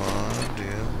respawned.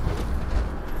 Yeah.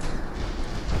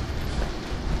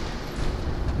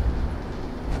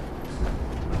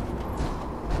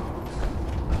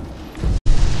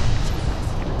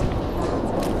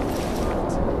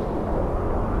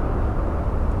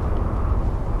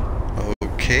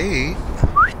 Okay.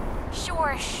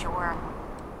 Sure, sure.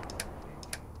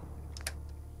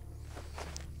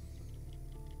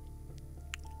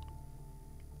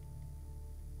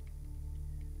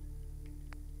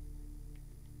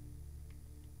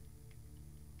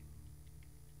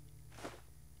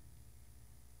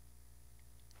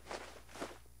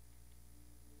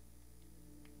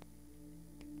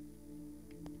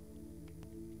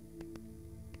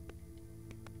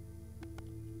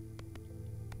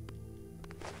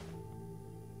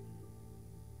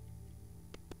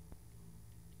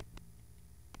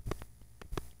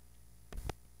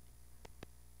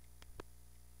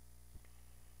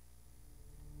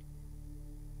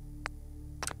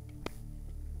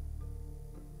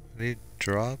 Did he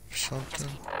drop something?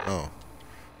 Oh.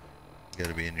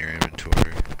 Gotta be in your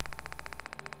inventory.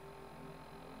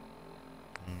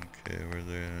 Okay, where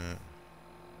they at?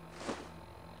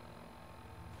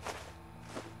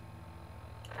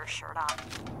 Get her shirt off.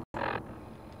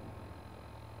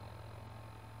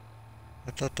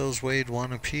 I thought those weighed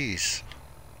one apiece.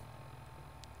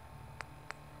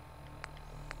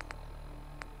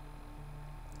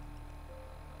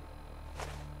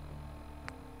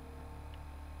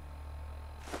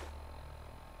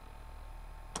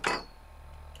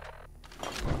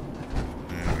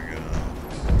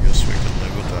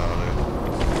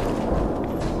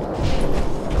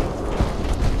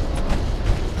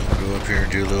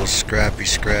 Do a little scrappy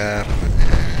scrap and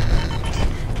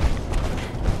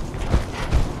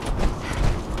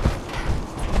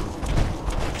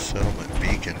settlement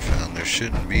beacon found. There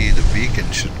shouldn't be, the beacon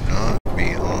should not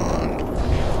be on.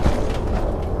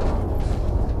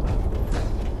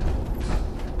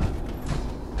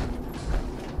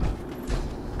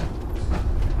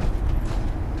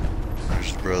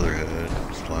 There's the Brotherhood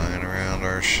flying around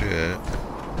our shit.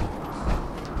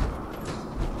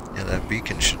 That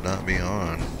beacon should not be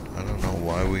on. I don't know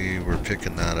why we were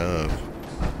picking that up.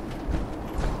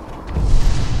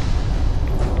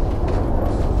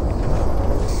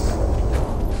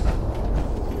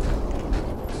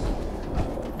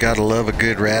 Gotta love a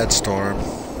good rad storm.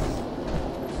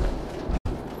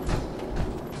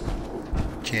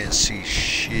 Can't see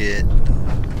shit.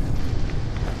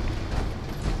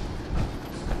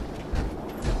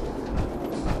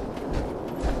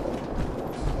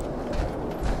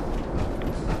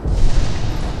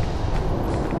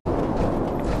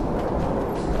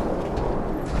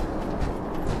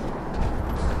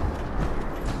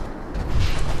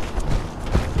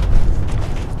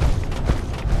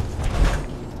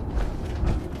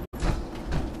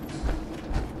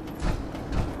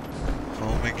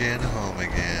 Home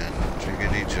again.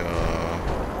 Jiggity jaw.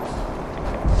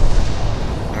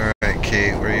 Alright,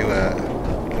 Kate, where you at?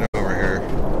 Get over here.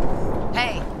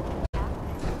 Hey.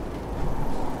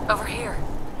 Over here.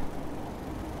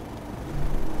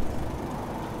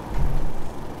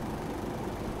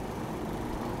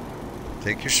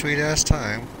 Take your sweet ass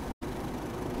time.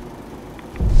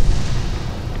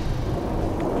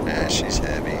 Yeah, she's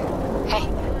heavy. Hey.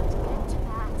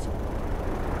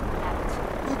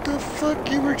 What the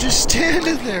fuck? You were just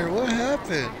standing there. What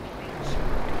happened?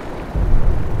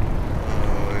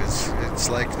 Oh, it's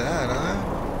like that, huh?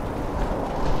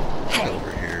 Hey.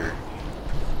 Over here.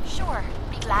 Sure,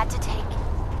 be glad to take.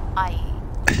 I mean,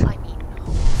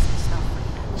 hold some stuff for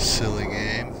you. Silly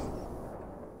game.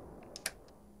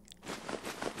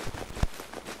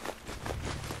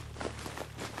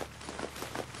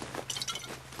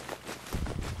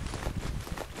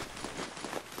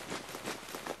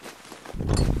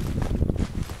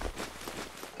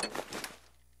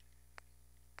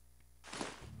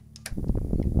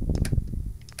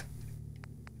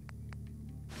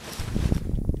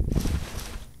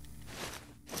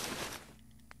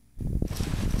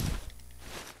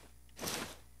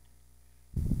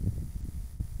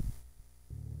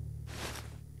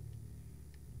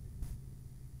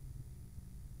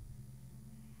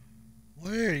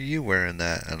 Why are you wearing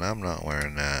that and I'm not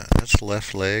wearing that? That's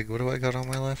left leg. What do I got on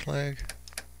my left leg?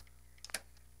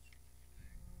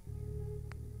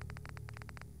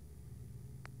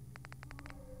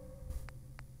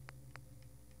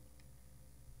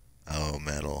 Oh,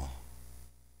 metal.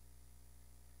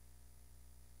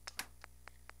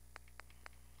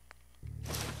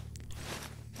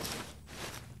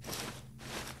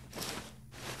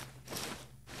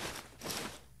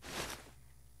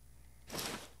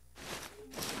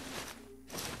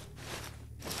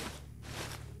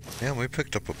 Damn, we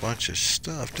picked up a bunch of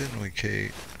stuff, didn't we,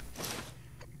 Kate?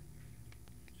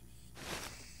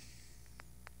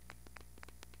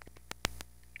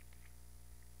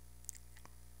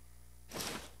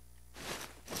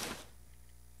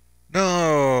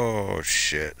 No,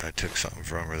 shit. I took something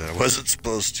from her that I wasn't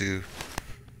supposed to.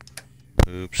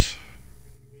 Oops.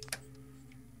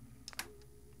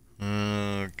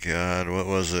 Oh, God, what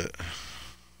was it?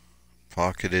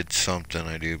 Pocketed something,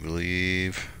 I do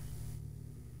believe.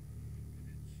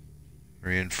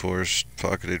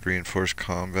 Pocketed reinforced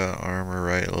combat armor,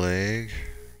 right leg.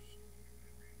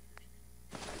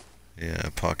 Yeah,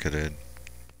 pocketed.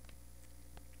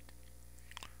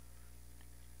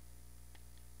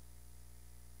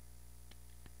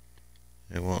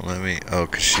 It won't let me. Oh,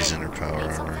 because she's in her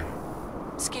power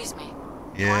armor. Excuse me.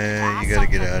 Yeah, you gotta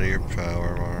get out of your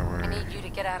power armor. I need you to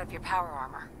get out of your power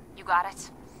armor. You got it?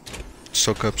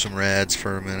 Soak up some rads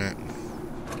for a minute.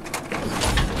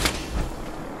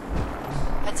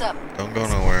 Heads up. Don't go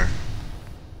nowhere.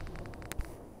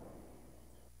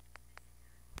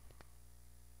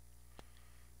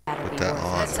 Put that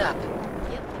on. Heads up.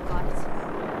 Yep, got it.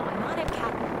 I'm on it,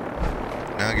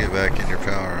 Captain. Now get back in your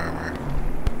power armor.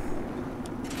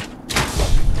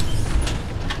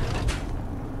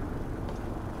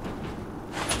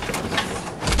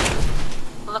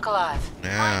 Look alive.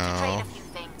 Now. Trade a few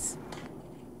things.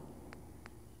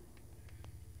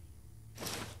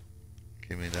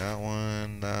 Give me that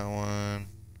one, that one.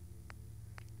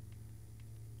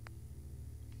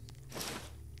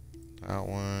 That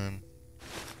one.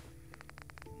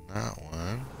 That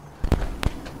one.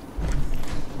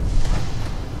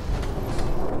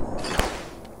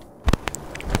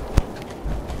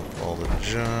 All the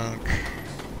junk.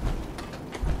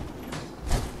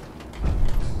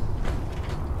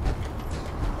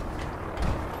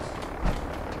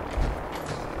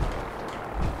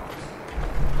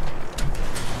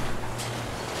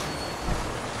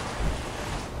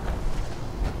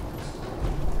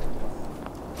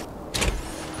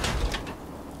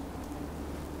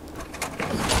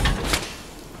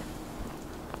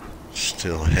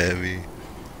 Still heavy.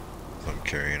 I'm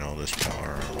carrying all this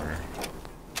power armor.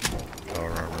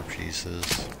 Power armor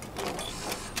pieces.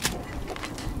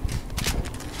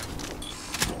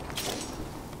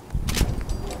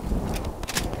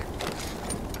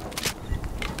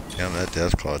 Damn, that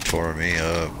Deathclaw tore me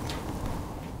up.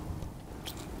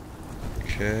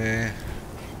 Okay.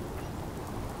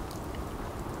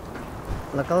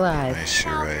 Look alive. Nice,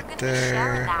 you're right Sharing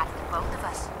there. that with both of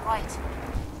us, right?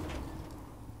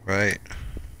 Right.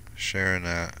 Sharing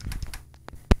that.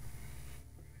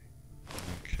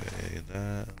 Okay,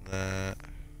 that.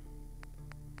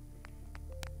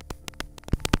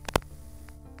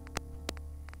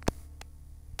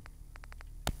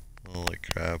 Holy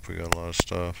crap, we got a lot of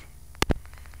stuff.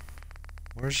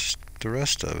 Where's the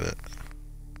rest of it?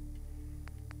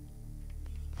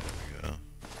 There we go.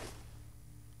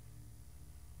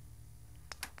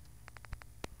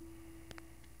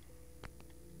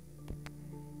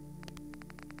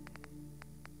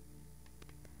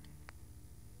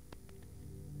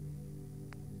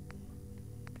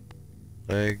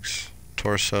 Legs,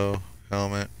 torso,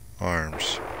 helmet,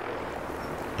 arms.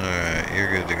 Alright, you're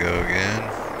good to go again.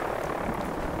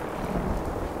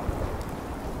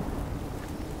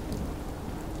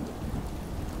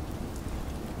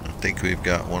 I think we've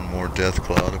got one more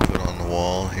Deathclaw to put on the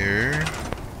wall here.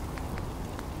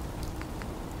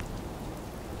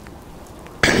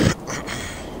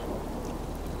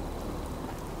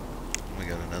 We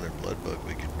got another blood bug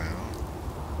we can mount.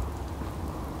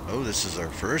 Oh, this is our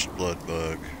first blood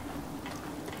bug.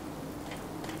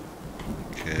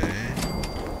 Okay.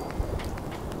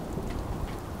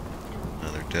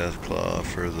 Another Deathclaw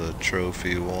for the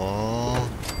trophy wall.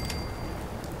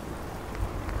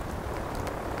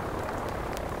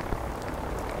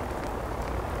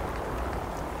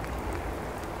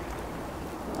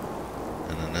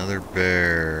 And another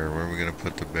bear. Where are we gonna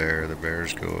put the bear? The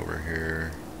bears go over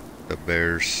here. The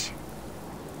bears.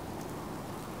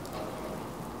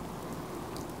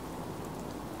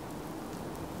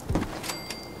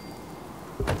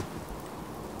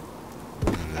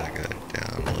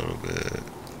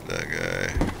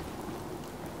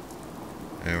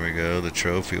 The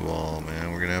trophy wall,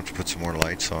 man. We're gonna have to put some more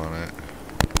lights on it.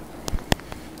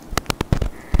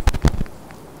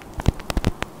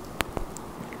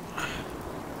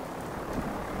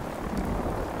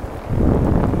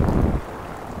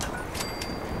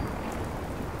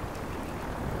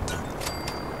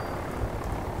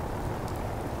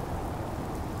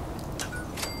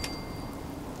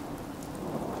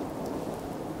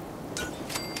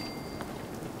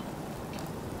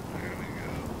 There we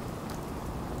go.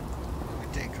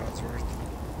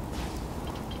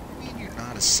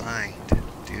 assigned,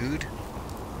 dude.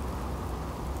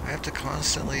 I have to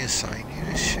constantly assign you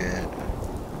to shit.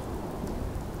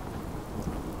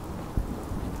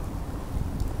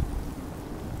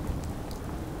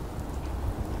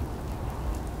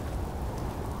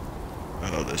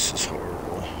 Oh, this is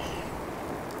horrible.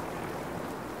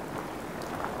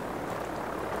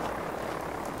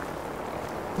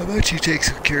 How about you take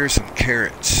care of some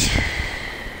carrots?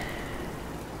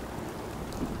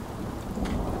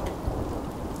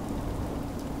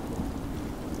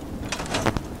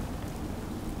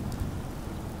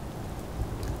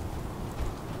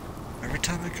 Every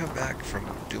time I come back from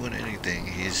doing anything,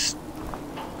 he's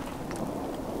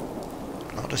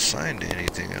not assigned to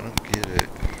anything. I don't get it.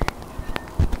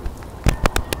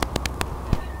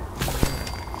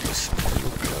 Some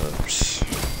little cups.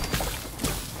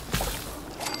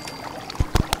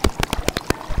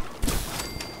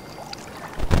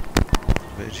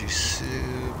 Veggie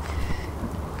soup.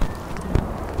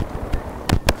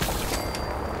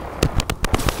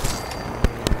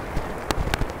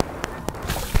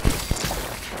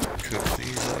 Cook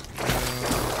these up now.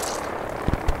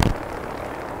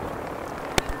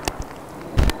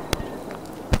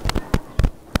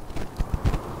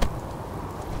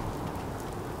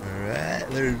 Alright,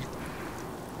 there's...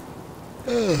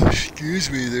 Oh, excuse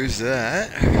me, there's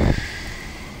that. I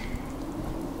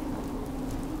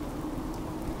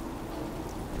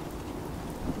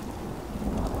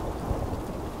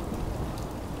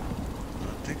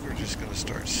think we're just gonna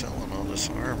start selling all this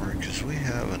armor because we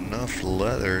have enough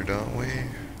leather, don't we?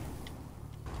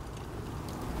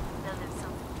 They'll do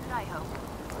something good, I hope.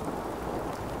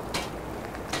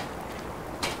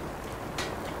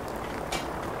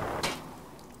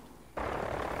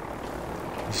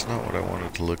 That's not what I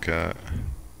wanted to look at.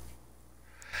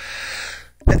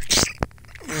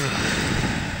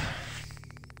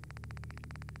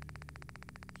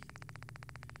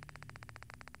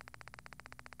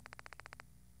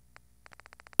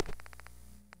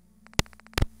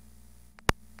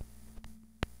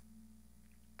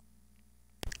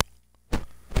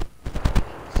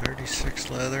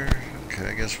 Leather. Okay,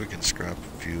 I guess we can scrap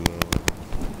a few of them.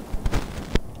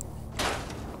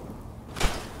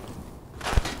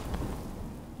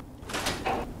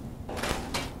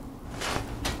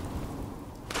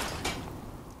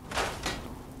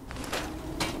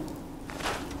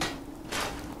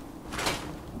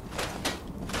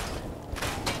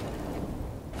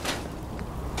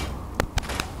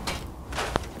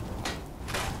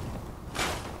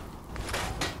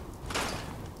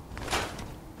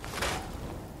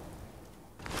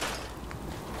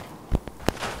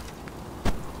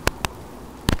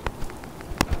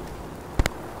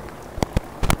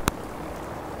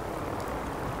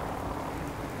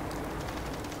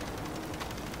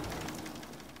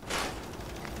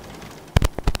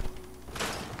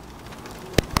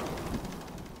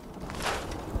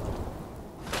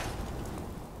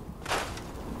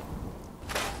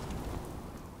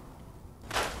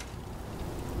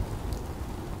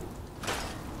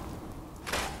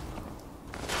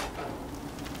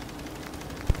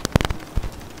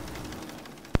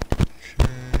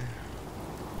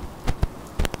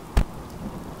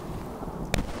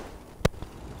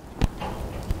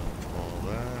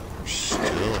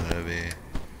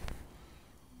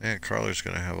 Carly's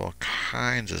gonna have all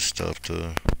kinds of stuff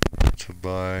to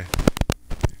buy.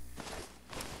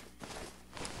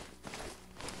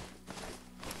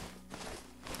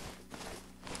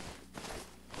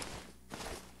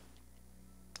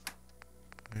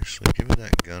 Actually, give me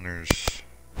that gunner's.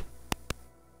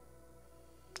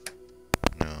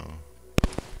 No.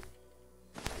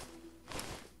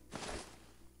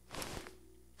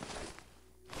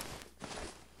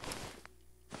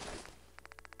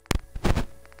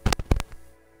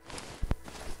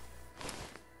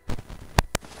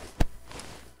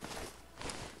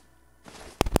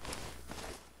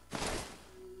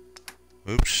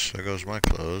 Oops, there goes my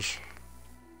clothes.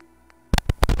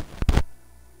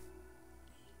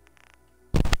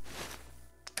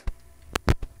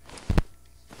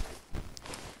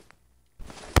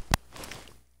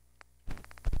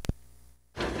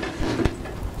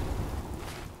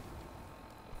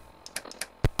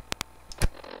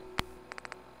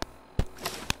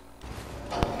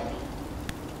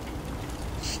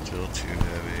 Still too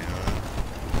heavy, huh?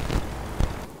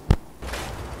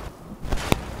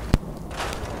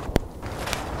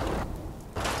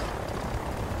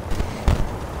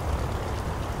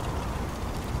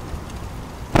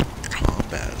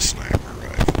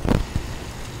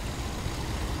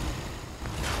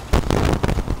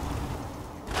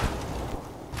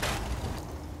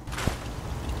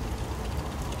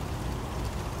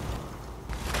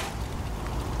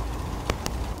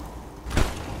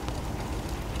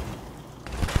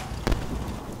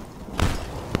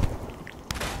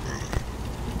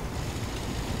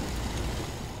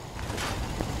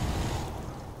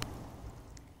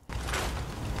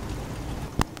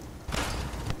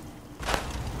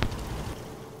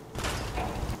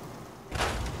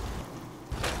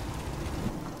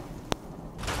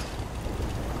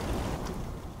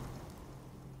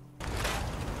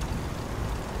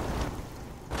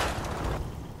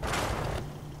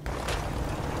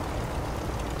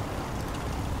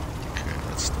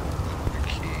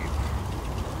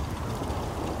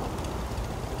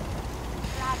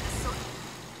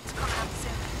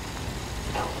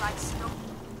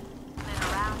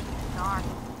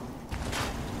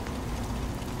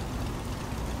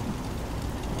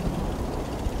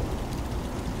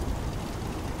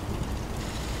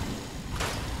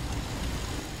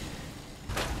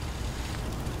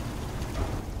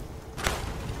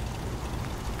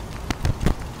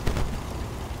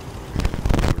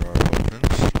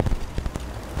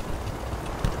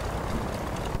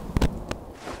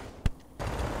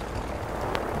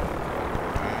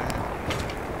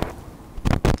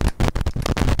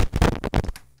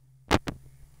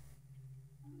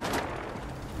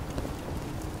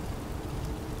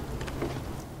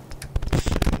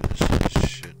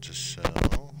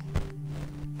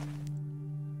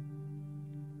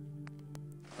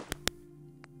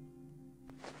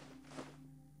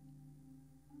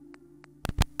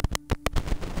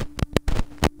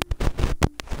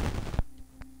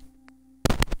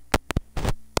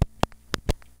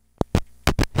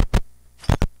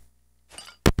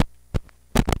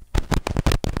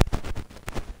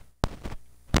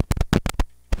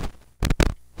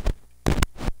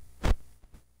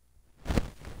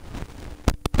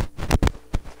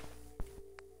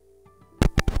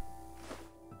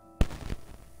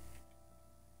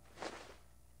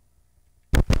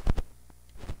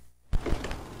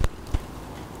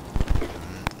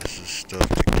 stuff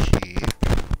to keep.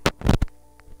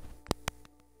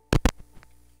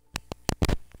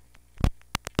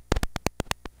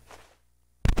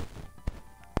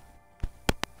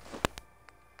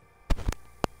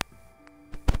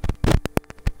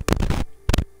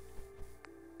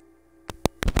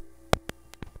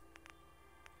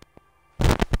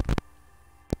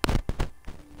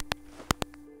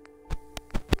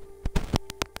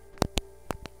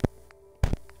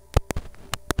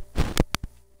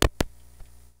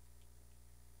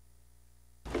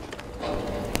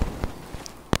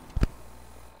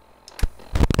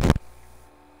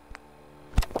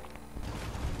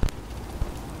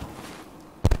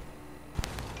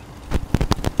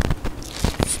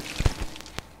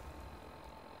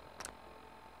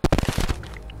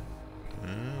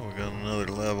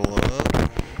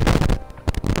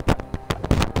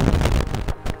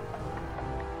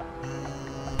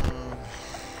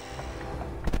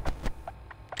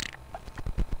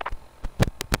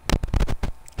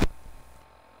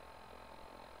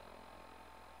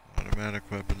 Automatic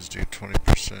weapons do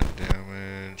 20%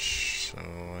 damage, so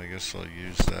I guess I'll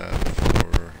use that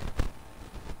for...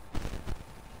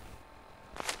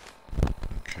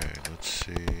 Okay, let's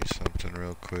see something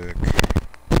real quick.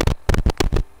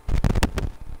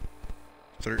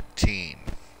 13.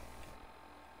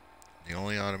 The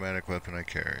only automatic weapon I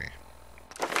carry.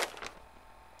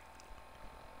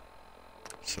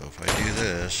 So if I do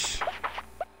this...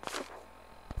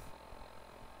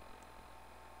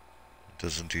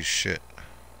 doesn't do shit.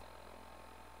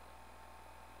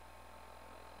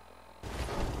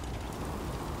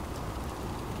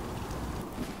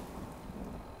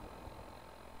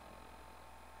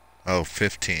 Oh,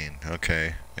 15.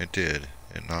 Okay, it did.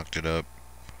 It knocked it up.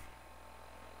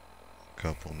 A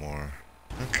couple more.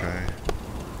 Okay.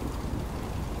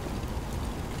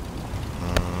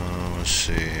 Let's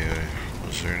see.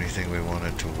 Was there anything we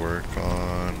wanted to work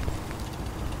on?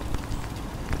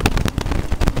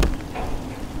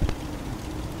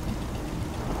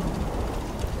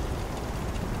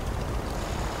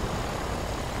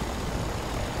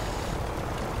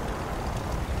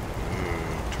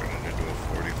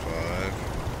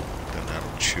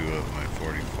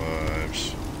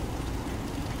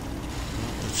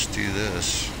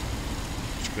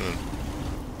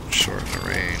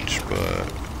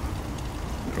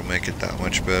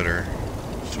 Better.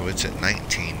 So it's at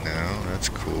 19 now. That's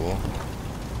cool.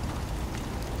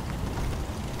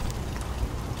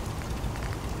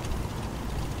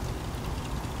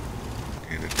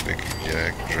 Get a quick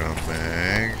jack drum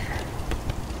mag.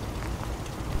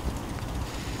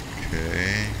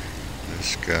 Okay.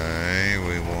 This guy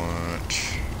we want.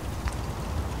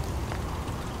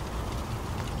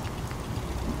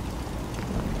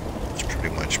 It's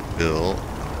pretty much built.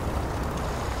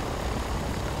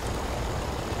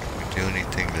 Do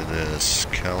anything to this.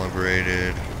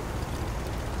 Calibrated.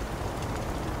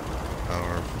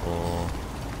 Powerful.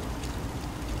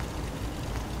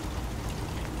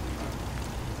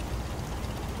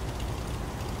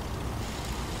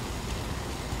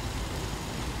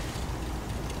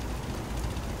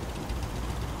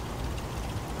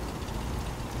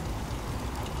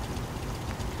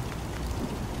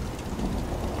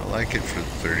 I like it for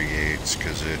the 38s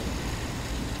because it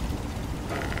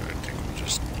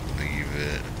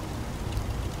it.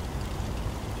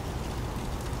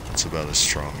 It's about as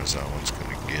strong as that one's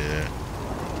gonna get.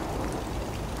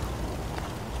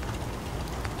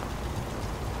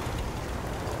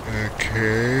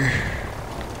 Okay.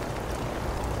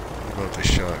 What about the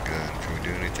shotgun? Can we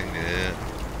do anything to it?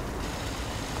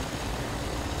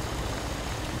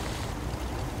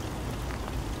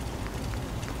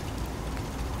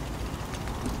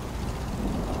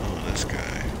 Oh, this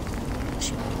guy.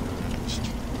 That's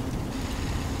honest.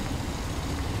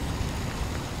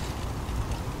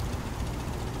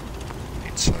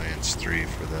 Science 3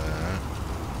 for that.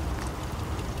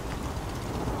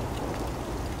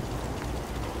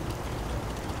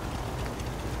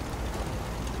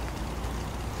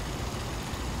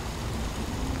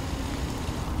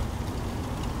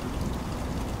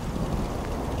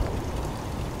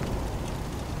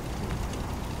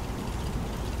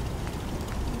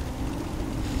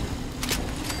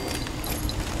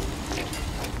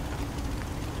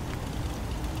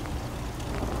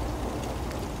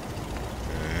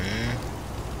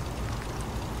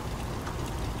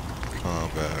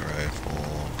 Combat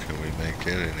rifle. Can we make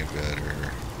it any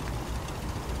better?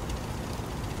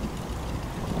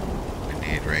 We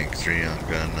need rank 3 on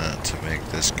gun nut to make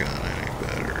this gun any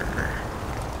better.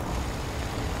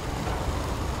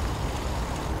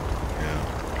 Yeah,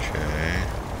 okay.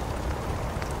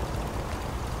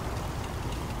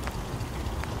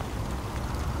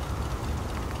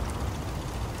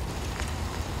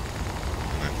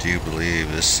 do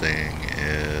believe this thing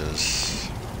is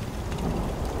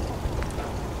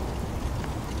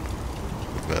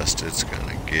the best it's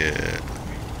gonna get.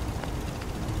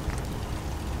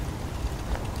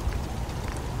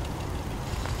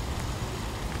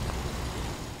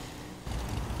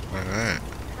 Alright.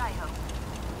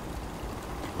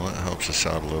 Well, that helps us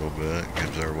out a little bit.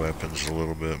 Gives our weapons a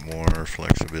little bit more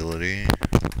flexibility.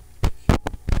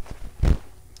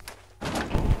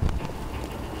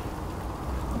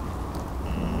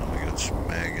 We got some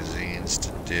magazines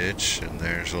to ditch, and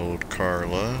there's old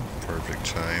Carla. Perfect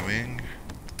timing.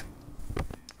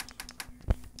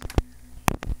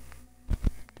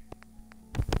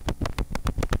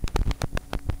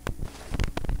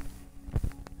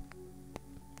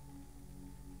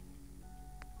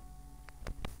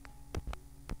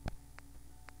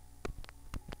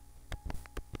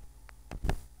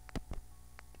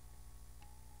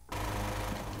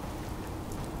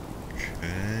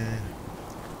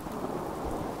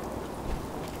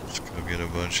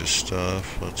 Of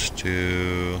stuff. Let's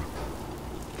do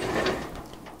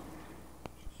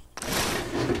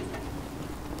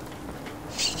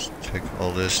take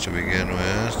all this to begin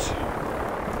with.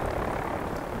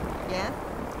 Yeah?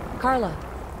 Carla.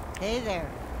 Hey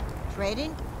there.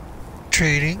 Trading?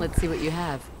 Trading. Let's see what you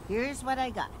have. Here's what I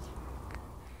got.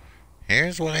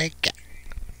 Here's what I got.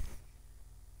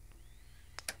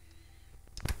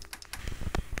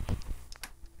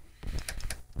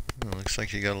 Oh, looks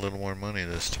like you got a little more money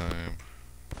this time.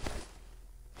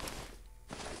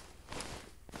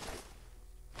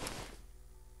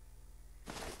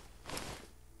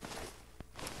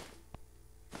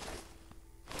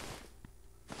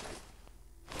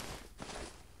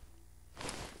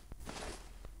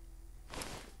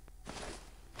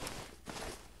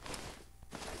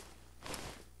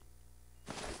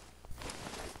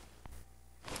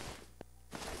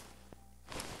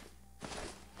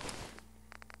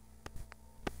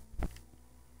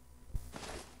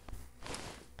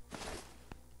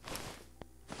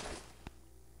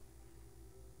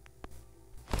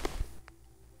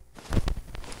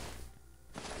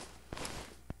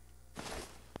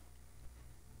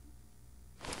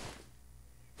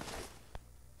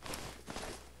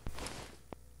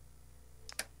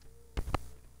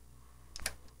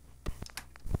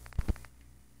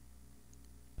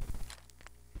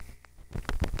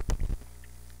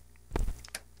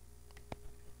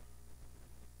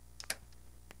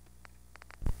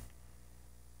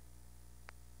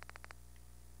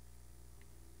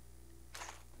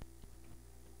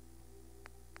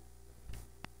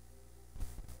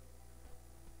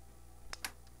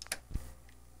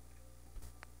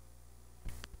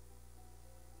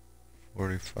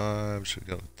 So we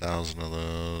got 1,000 of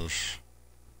those.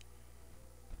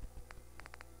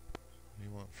 What do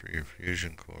you want for your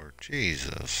fusion core?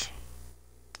 Jesus.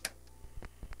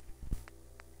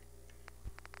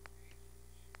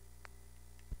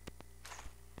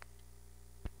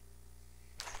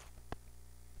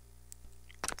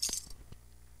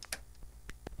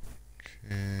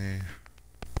 Okay.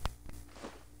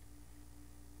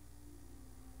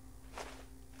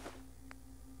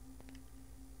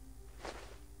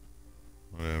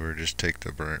 Whatever, just take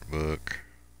the burnt book.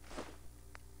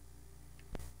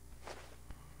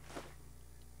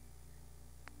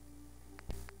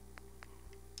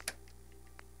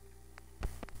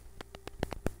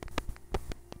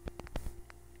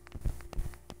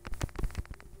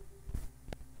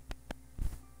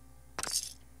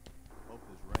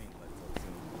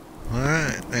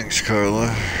 Alright, thanks,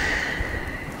 Carla.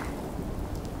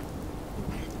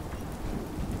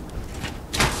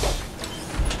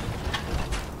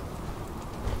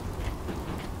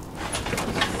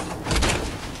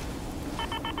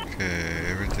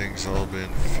 Everything's all been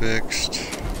fixed.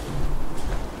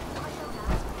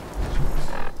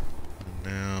 And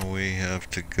now we have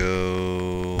to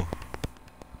go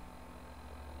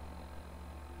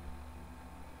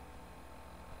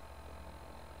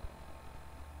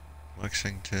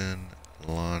Lexington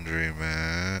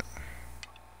Laundromat.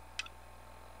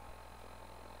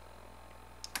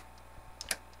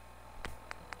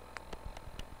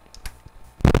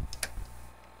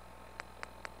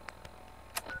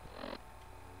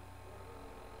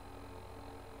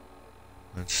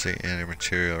 That's the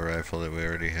anti-material rifle that we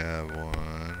already have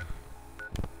one.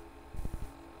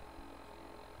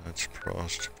 That's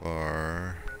Prost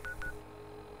Bar.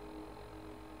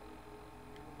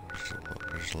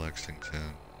 There's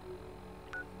Lexington.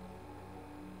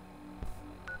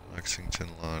 Lexington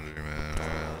Laundromat.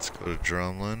 Alright, let's go to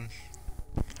Drumlin.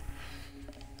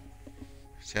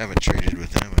 See, I haven't traded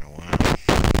with them in a while.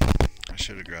 I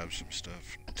should have grabbed some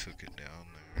stuff and took it down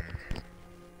there.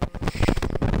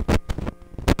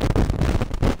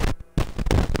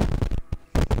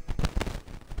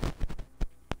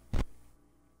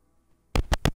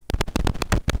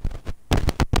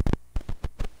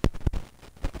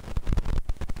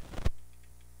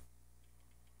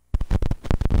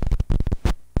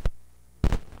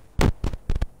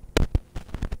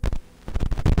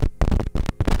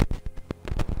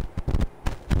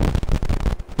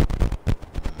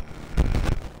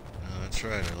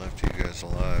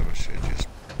 Should just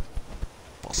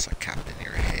bust a cap in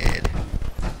your head.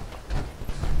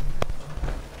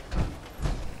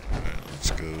 Alright,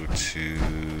 let's go to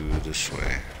this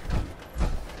way.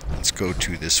 Let's go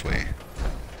to this way.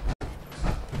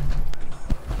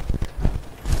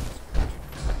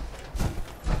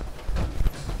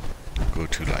 Go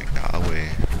to like that way.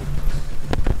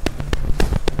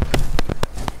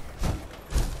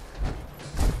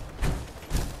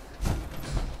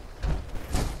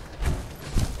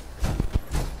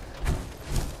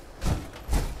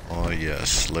 Oh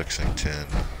yes, Lexington.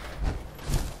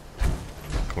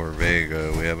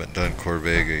 Corvega. We haven't done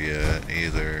Corvega yet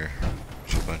either.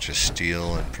 There's a bunch of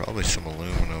steel and probably some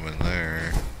aluminum in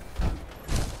there.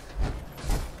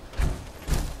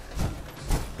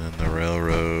 And the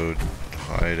railroad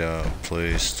hideout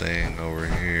place thing over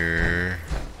here.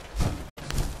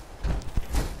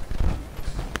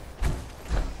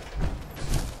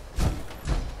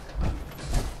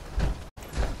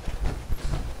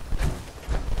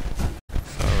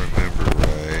 If I remember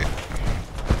right.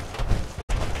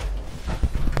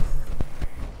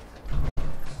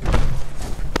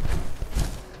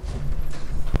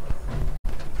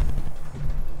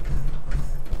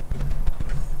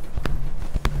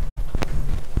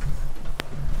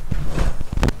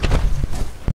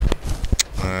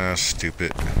 Ah,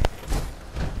 stupid.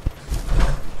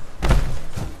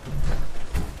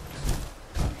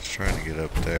 Just trying to get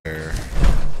up there.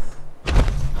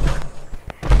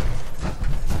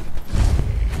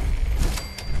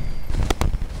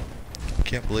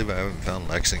 Can't believe I haven't found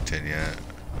Lexington yet.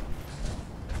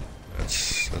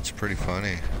 That's pretty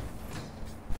funny.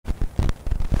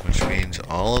 Which means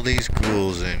all of these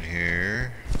ghouls in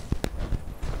here.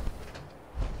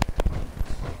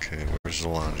 Okay, where's the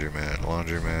laundromat?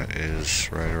 Laundromat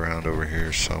is right around over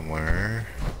here somewhere.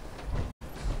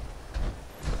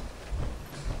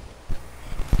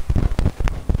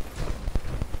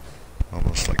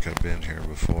 Almost like I've been here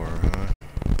before, huh?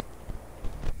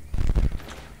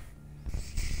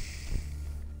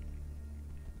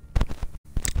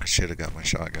 I should have got my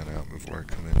shotgun out before I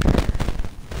come in here.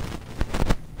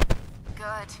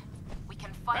 Good. We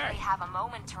can finally have a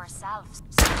moment to ourselves.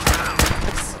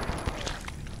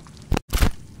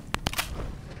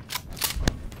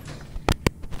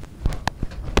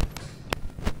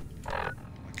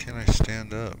 Why can't I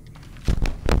stand up?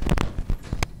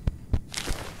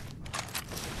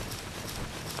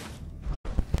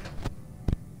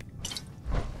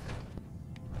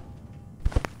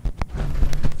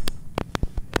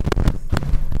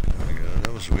 Oh my god,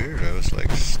 that was weird. I was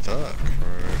like stuck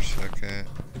for a second.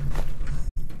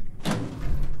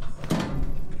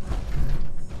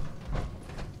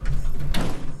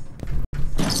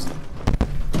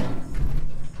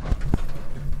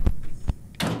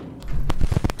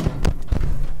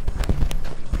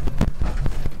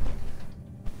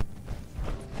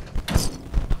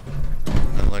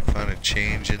 I like finding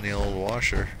change in the old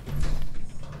washer.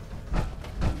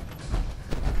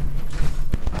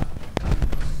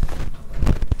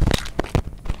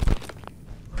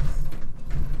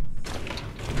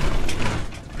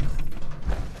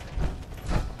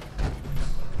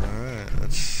 Alright,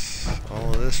 that's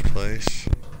all of this place.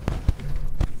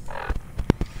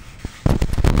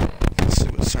 Let's see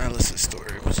what Silas's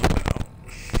story was about.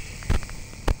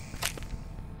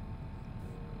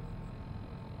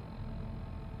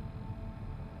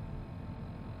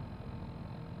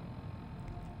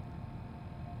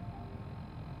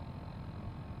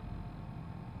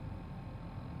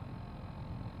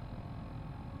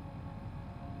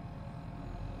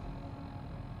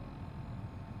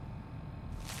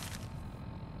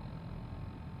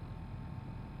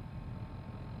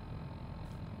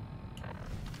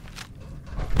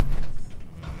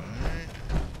 Alright,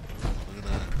 look at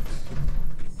that.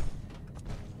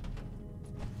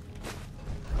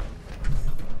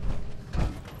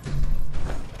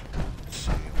 Let's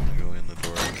see, I'm gonna go in the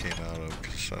door I came out of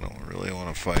because I don't really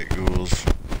want to fight ghouls.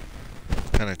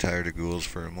 Kind of tired of ghouls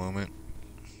for a moment.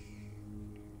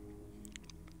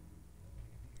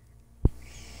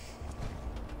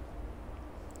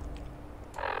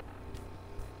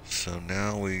 So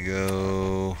now we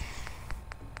go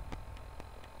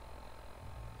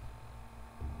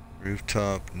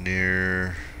rooftop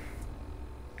near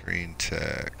Green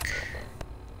Tech.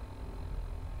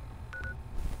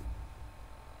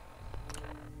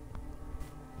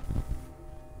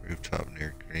 Rooftop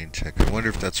near Green Tech. I wonder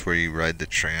if that's where you ride the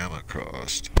tram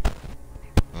across.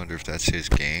 I wonder if that's his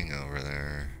gang over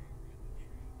there.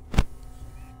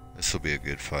 This will be a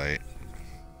good fight.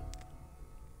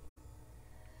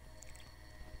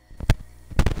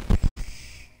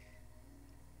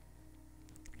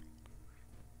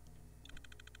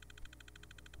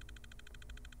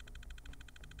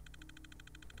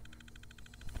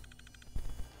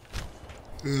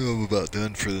 I'm about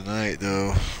done for the night,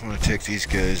 though. I'm gonna take these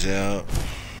guys out.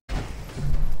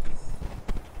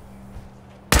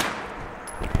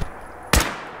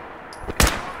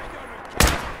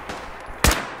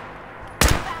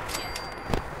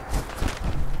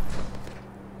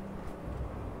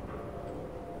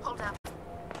 Hold up.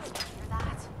 Hear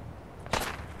that?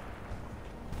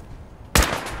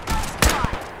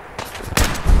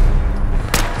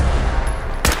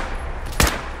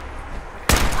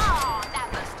 Oh, that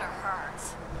booster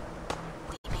hurts.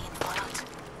 We being foiled.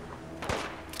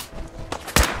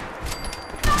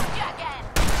 Found you again!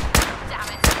 Damn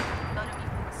it. Go to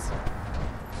mutants.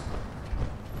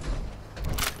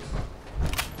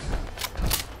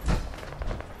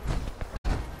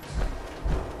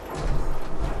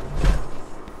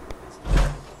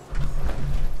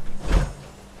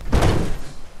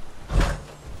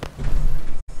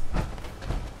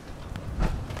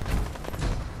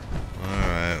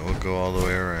 Alright, we'll go all the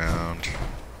way around.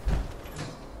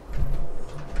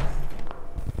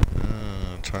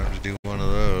 Time to do one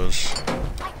of those.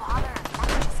 Why bother?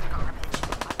 That's just garbage.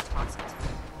 What toss it?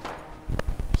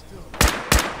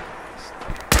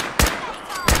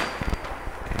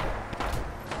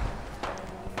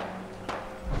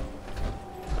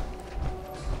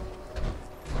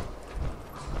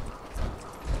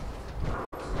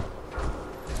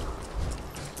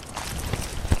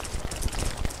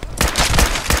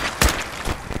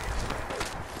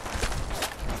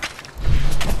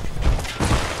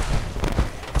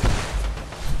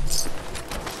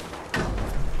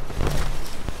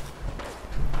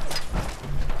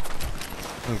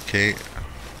 Okay.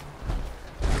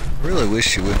 Really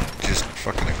wish you wouldn't just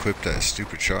fucking equip that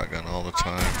stupid shotgun all the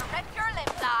time. Rip your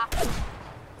limbs off.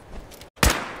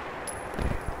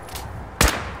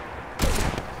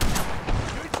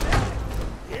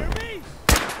 Hear me?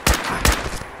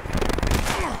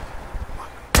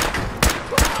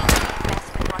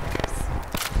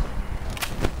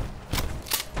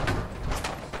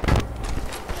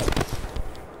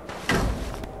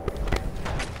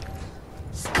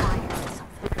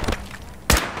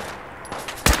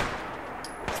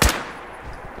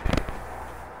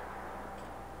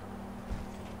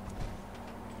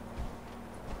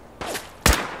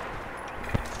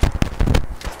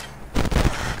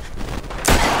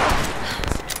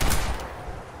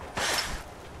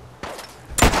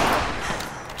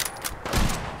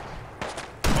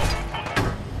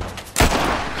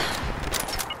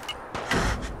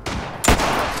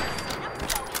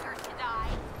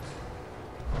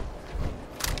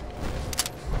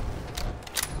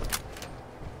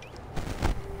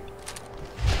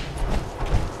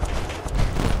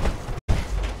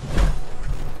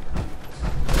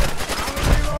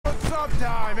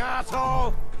 Sometime,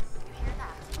 asshole!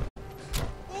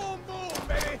 Boom, boom,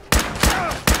 baby!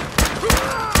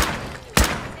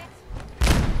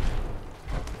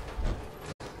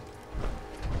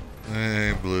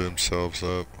 They blew themselves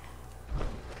up.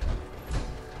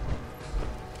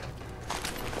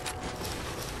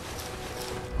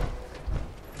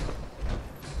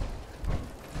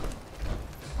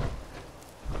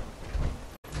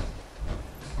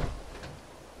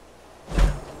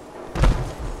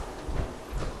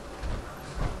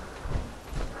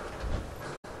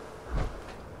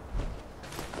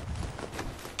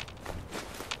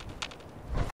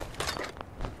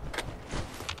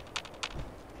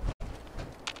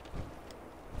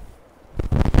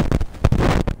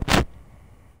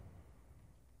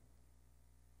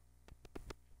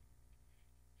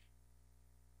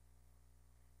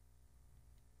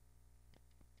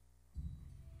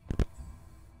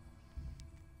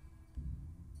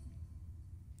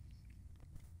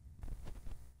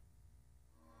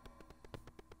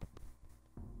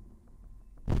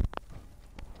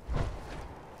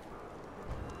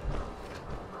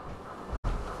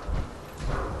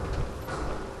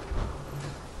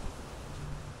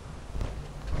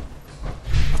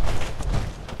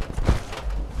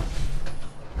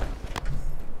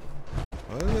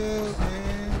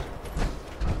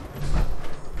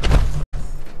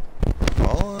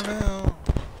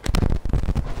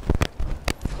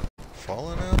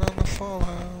 Falling out on the fallout.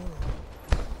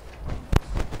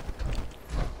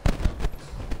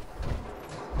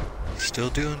 Still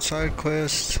doing side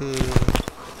quests to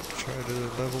try to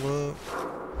level up.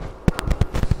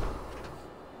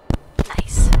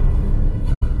 Nice.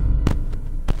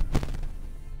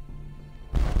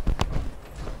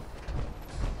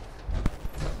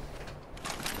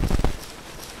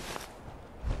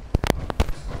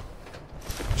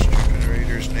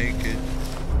 Generator's naked.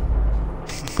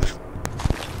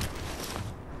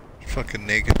 Fucking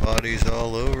naked bodies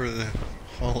all over the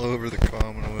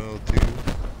Commonwealth, dude.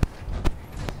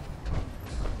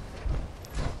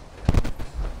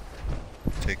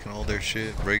 all their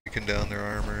shit, breaking down their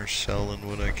armor, selling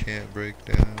what I can't break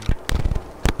down.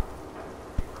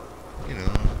 You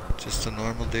know, just a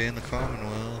normal day in the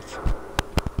Commonwealth.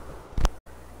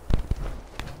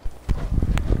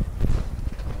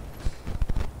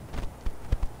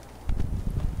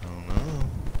 I don't know.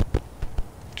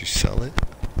 Did you sell it?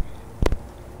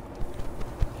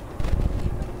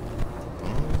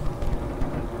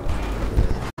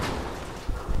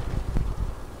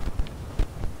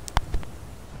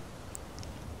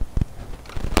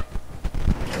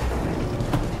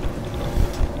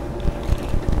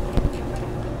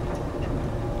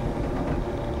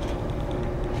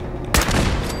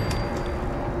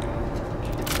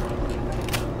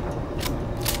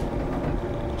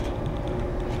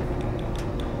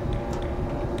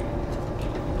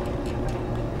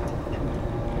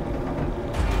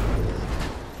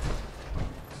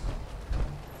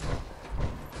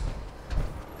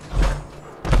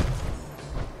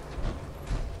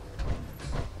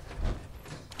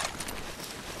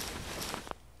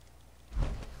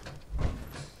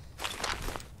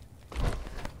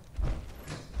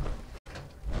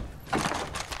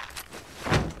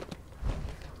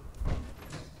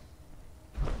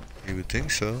 You would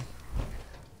think so.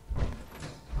 Oh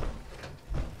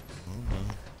no.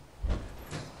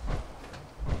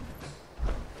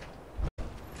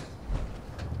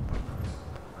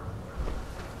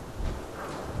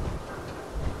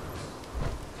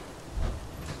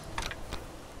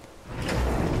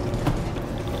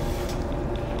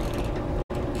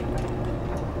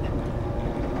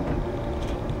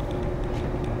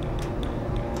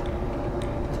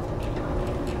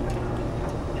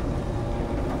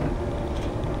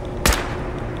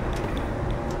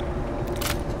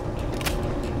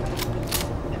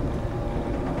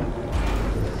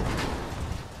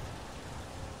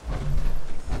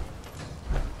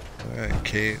 Alright,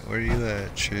 Kate, where are you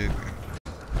at, chick?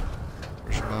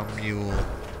 Where's my mule?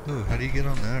 Ooh, how do you get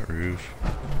on that roof?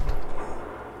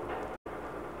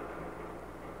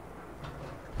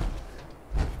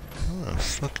 How the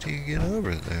fuck do you get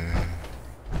over there?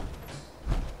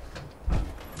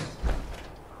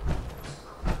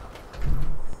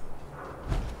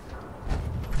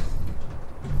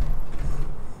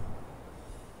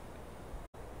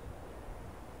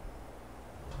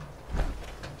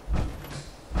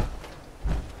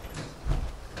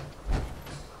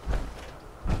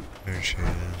 There she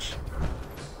is.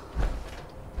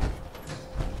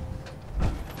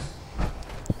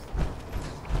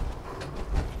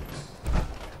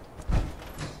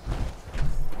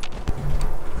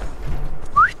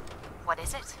 What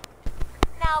is it?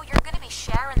 Now you're gonna be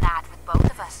sharing that with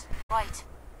both of us, right?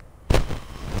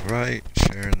 Right,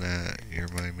 sharing that. You're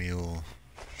my mule.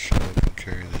 Shut up and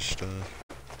carry this stuff.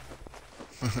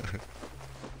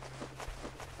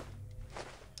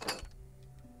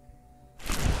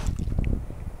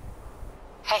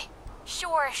 Hey,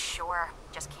 sure.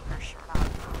 Just keep your shirt on.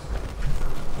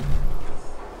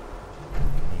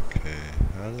 Okay,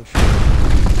 how the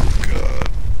fuck? God.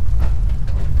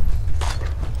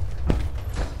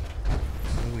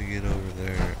 How do we get over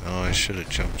there? Oh, I should have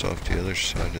jumped off the other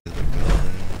side of the building.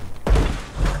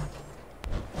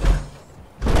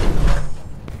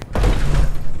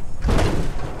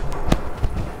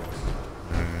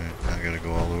 Alright, I gotta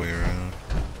go all the way around.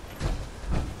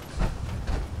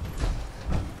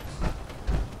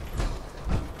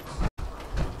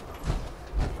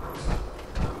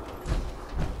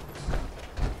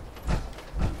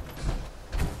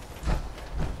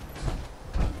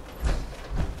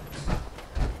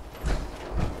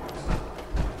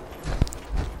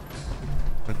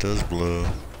 It does blow.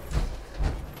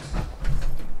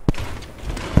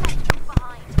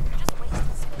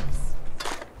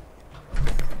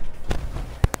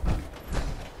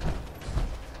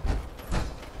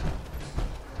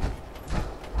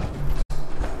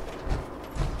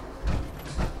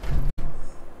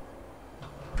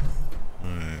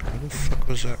 Alright, where the fuck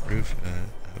was that roof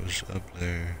at? It was up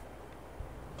there.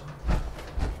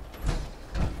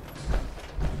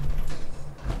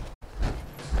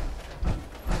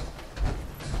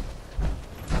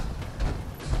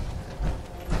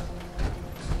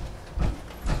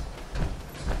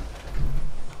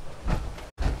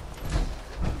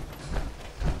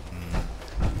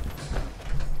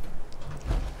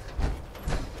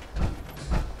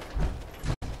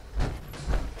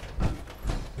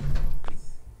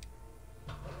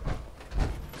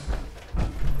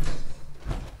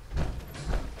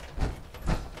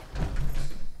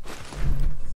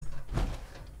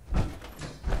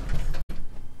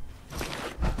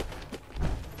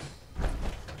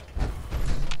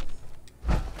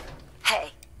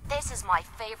 my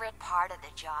favorite part of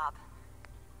the job.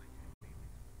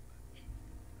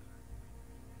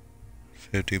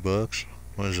 50 bucks?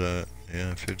 What is that?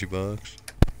 Yeah, 50 bucks.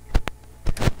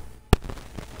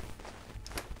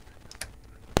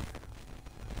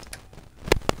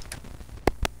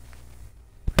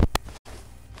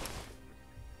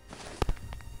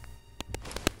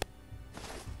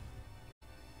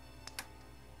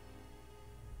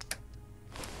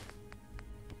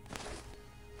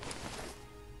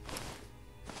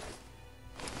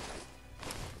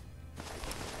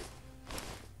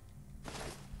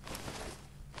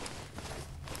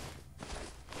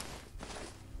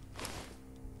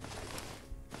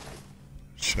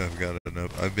 I've got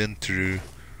enough. I've been through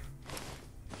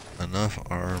enough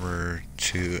armor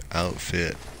to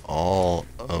outfit all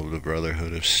of the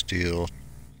Brotherhood of Steel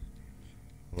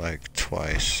like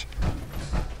twice.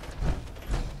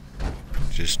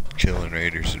 Just killing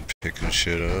raiders and picking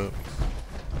shit up.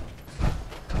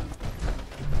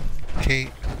 Kate,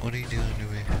 what are you doing to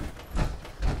me?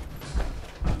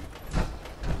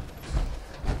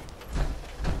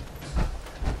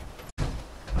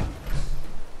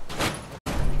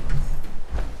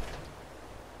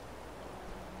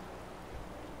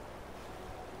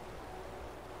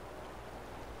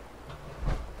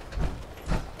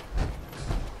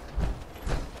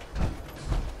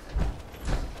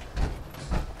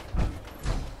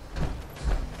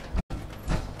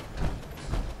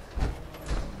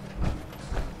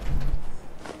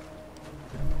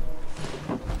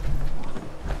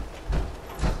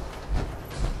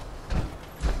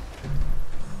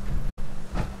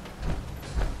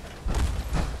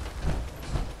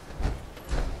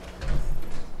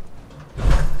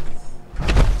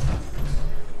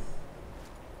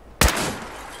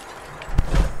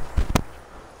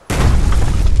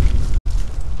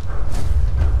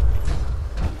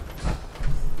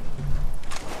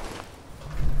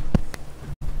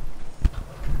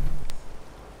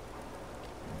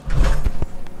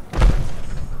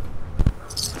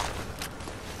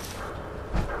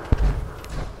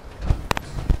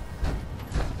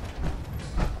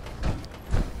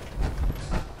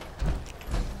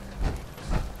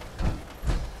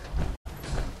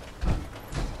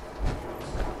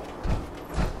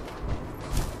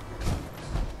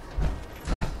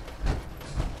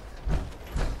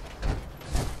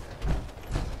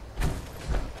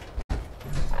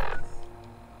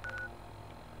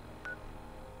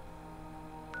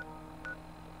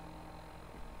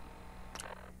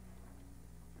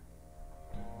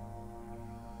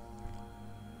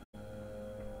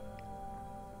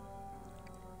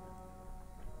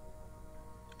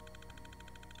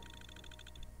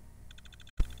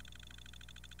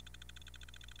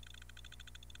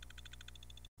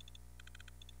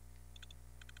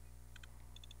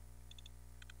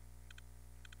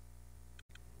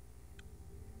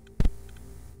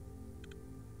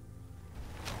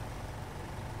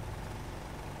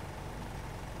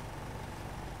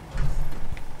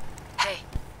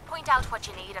 Point out what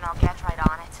you need and I'll get right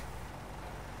on it.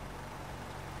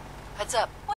 Heads up.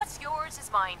 What's yours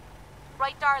is mine.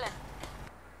 Right, darling?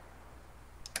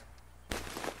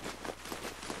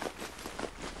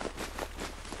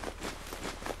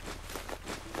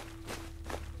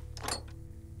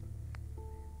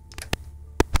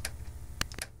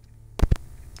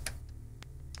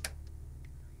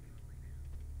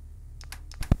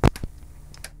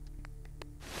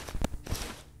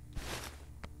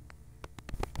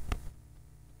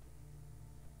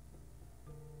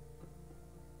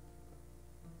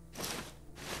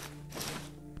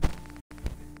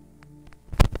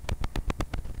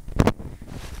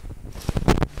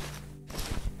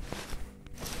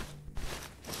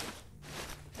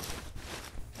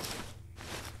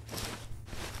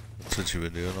 That's what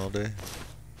you've been doing all day?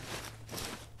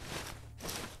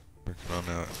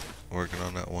 Working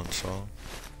on that one song?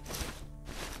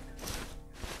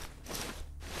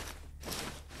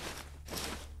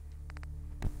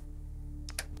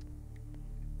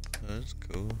 That's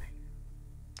cool.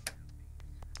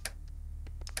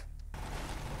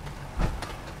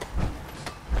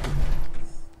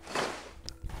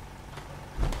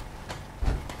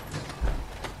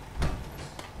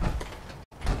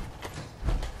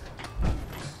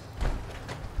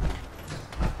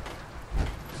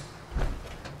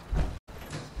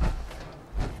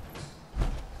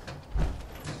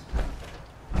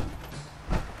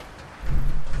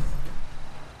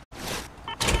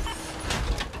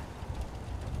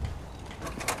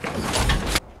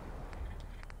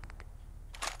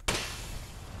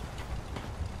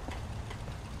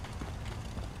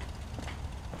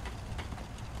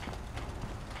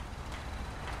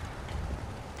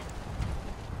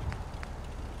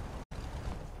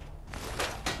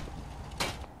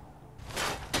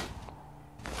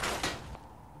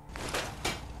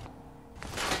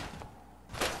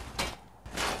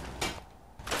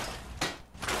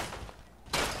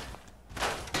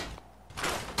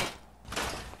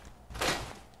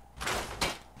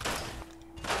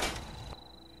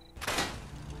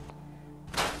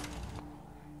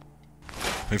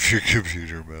 if your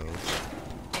computer melts.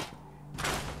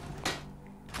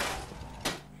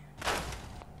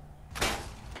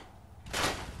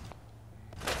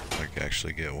 Like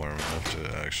actually get warm enough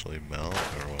to actually melt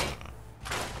or what?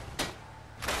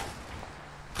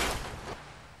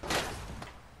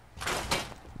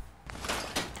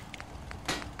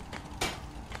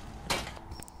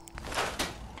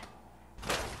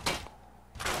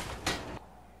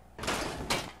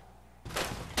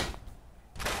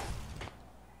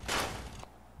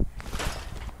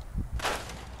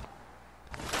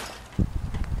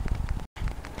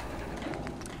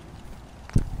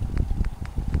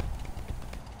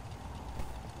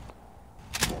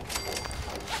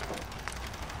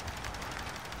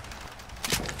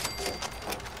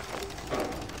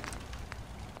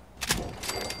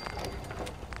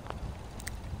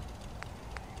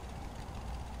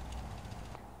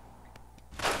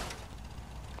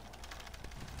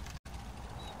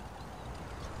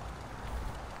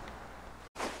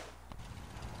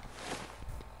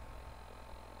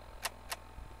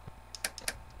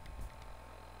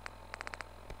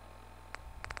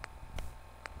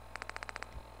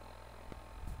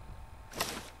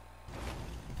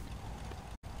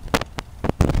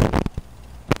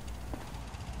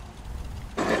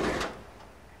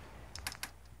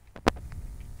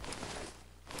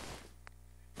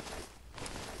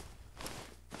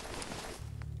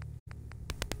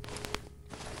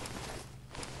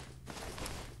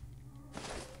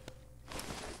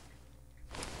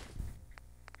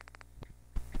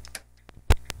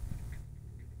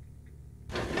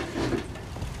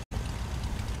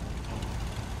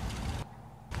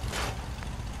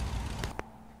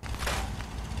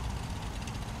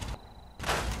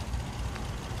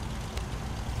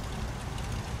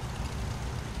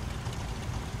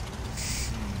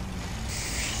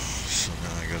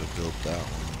 Build that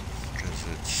one because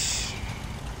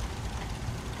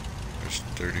there's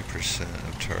 30%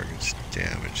 of target's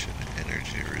damage and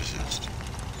energy resistance.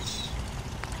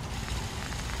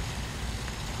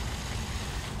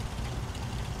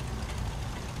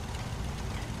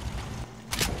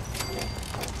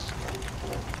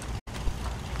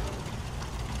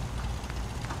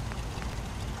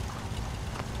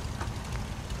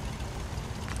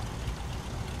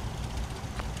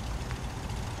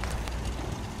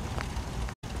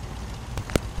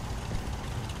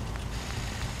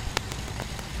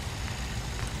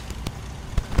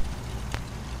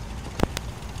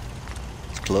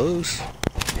 Close.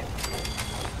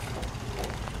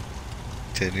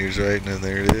 10 years right, and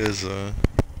there it is. I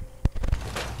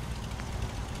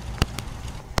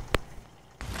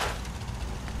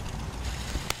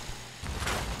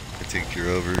think you're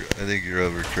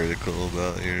overcritical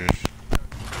about yours.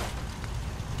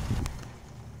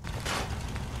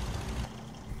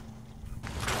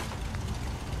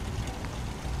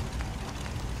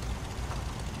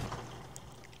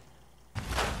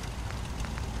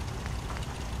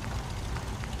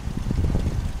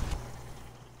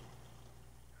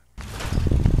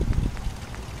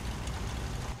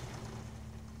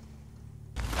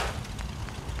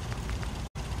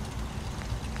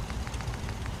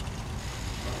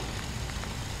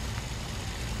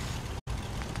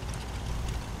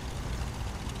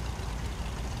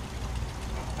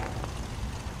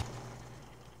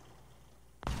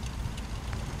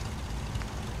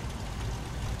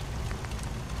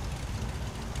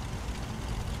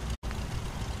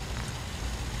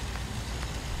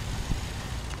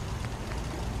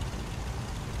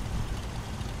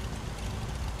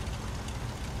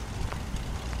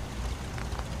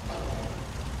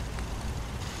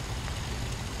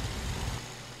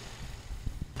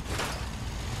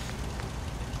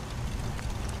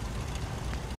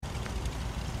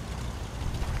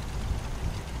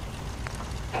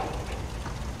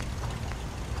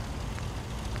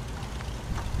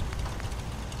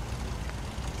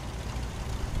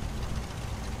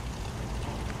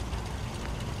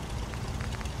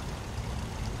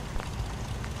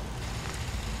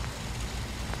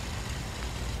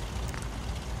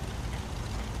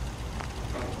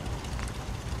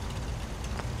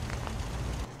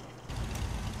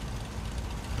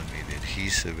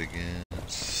 Adhesive again.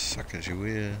 Suck as you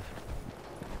will.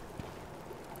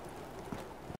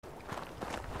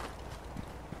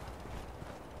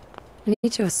 I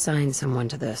need to assign someone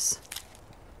to this.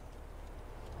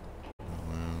 Well,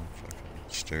 fucking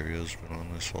stereo's been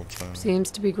on this whole time. Seems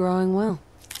to be growing well.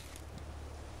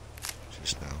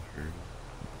 Just now heard.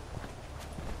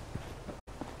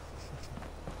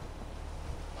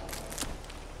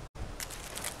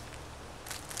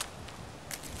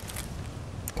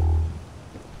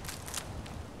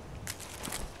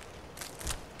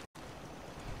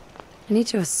 I need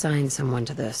to assign someone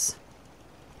to this.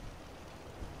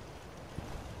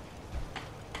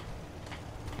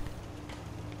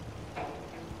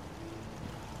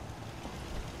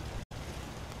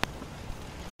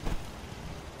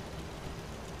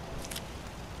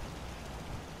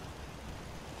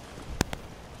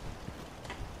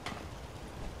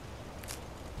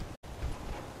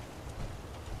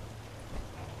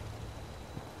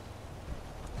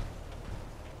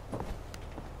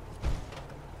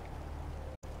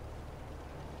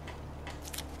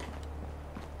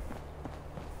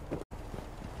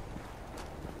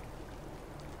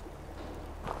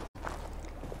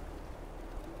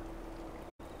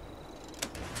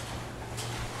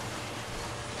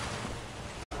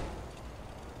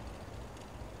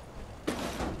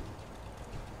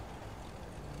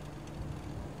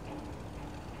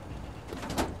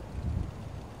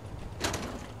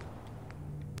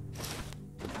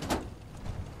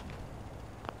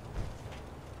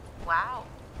 Wow,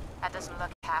 that doesn't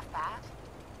look half bad.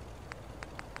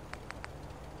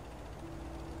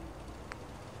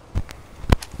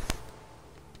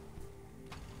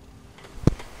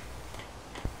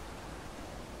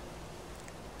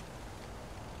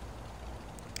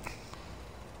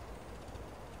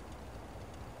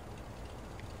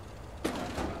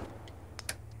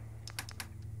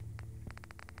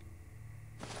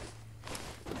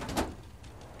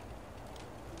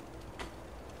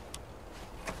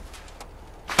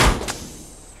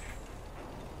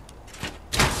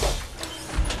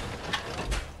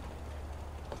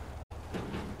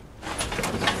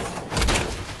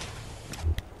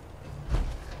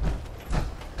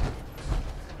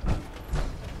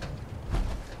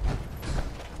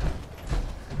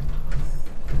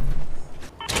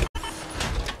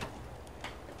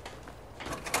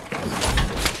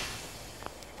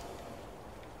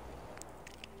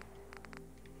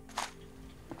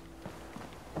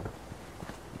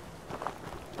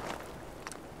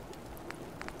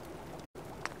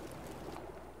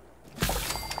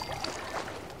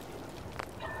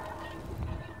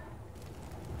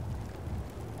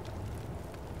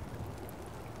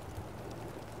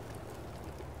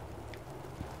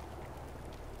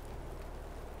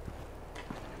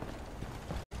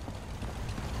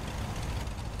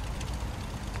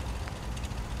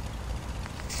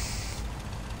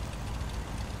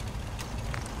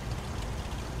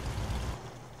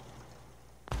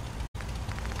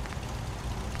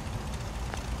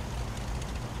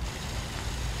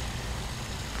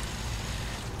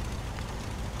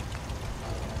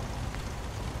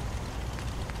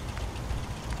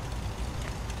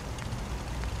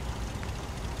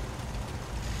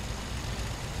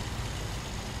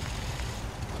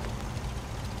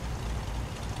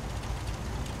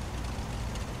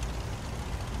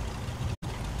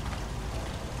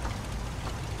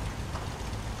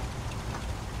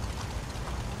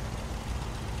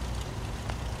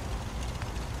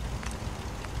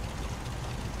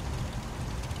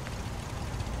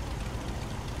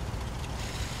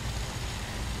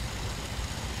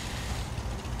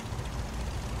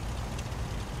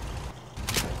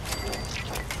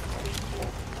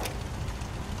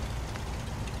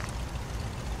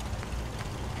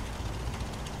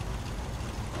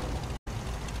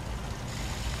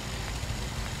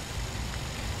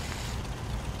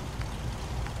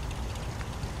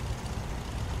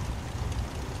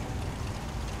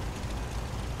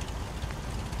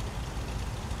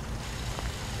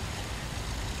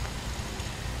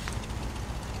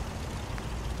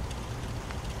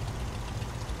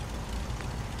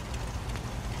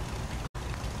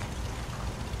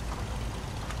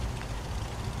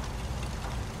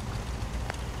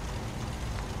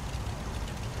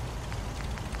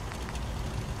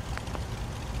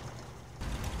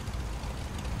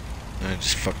 I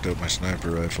just fucked up my sniper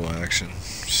rifle action.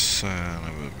 Son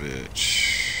of a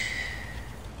bitch.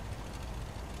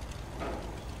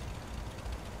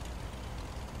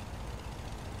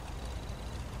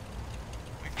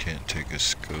 I can't take a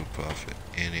scope off of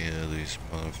any of these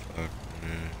motherfuckers.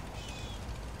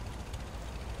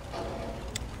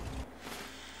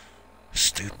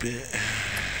 Stupid.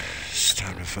 It's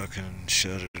time to fucking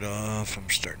shut it off. I'm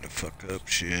starting to fuck up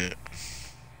shit.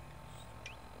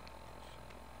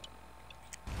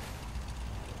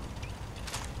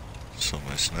 So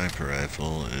my sniper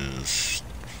rifle is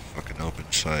fucking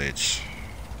open sights.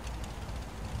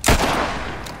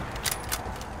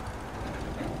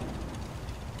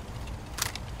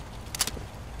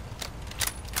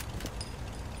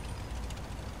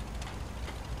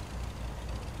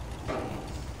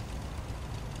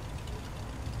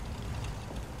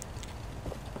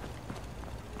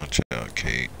 Watch out,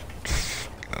 Kate.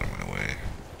 Get out of my way.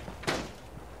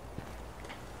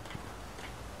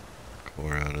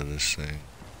 pour out of this thing.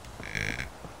 Yeah.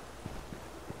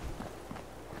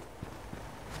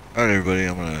 Alright, everybody,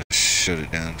 I'm gonna shut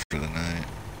it down for the night.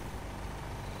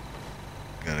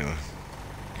 Gotta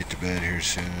get to bed here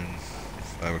soon.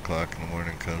 5 o'clock in the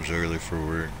morning comes early for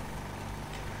work.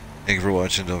 Thank you for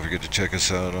watching. Don't forget to check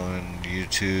us out on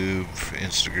YouTube,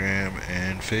 Instagram,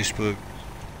 and Facebook.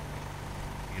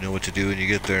 You know what to do when you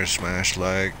get there. Smash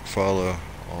like, follow,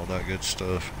 all that good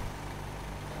stuff.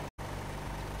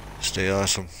 Stay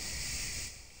awesome.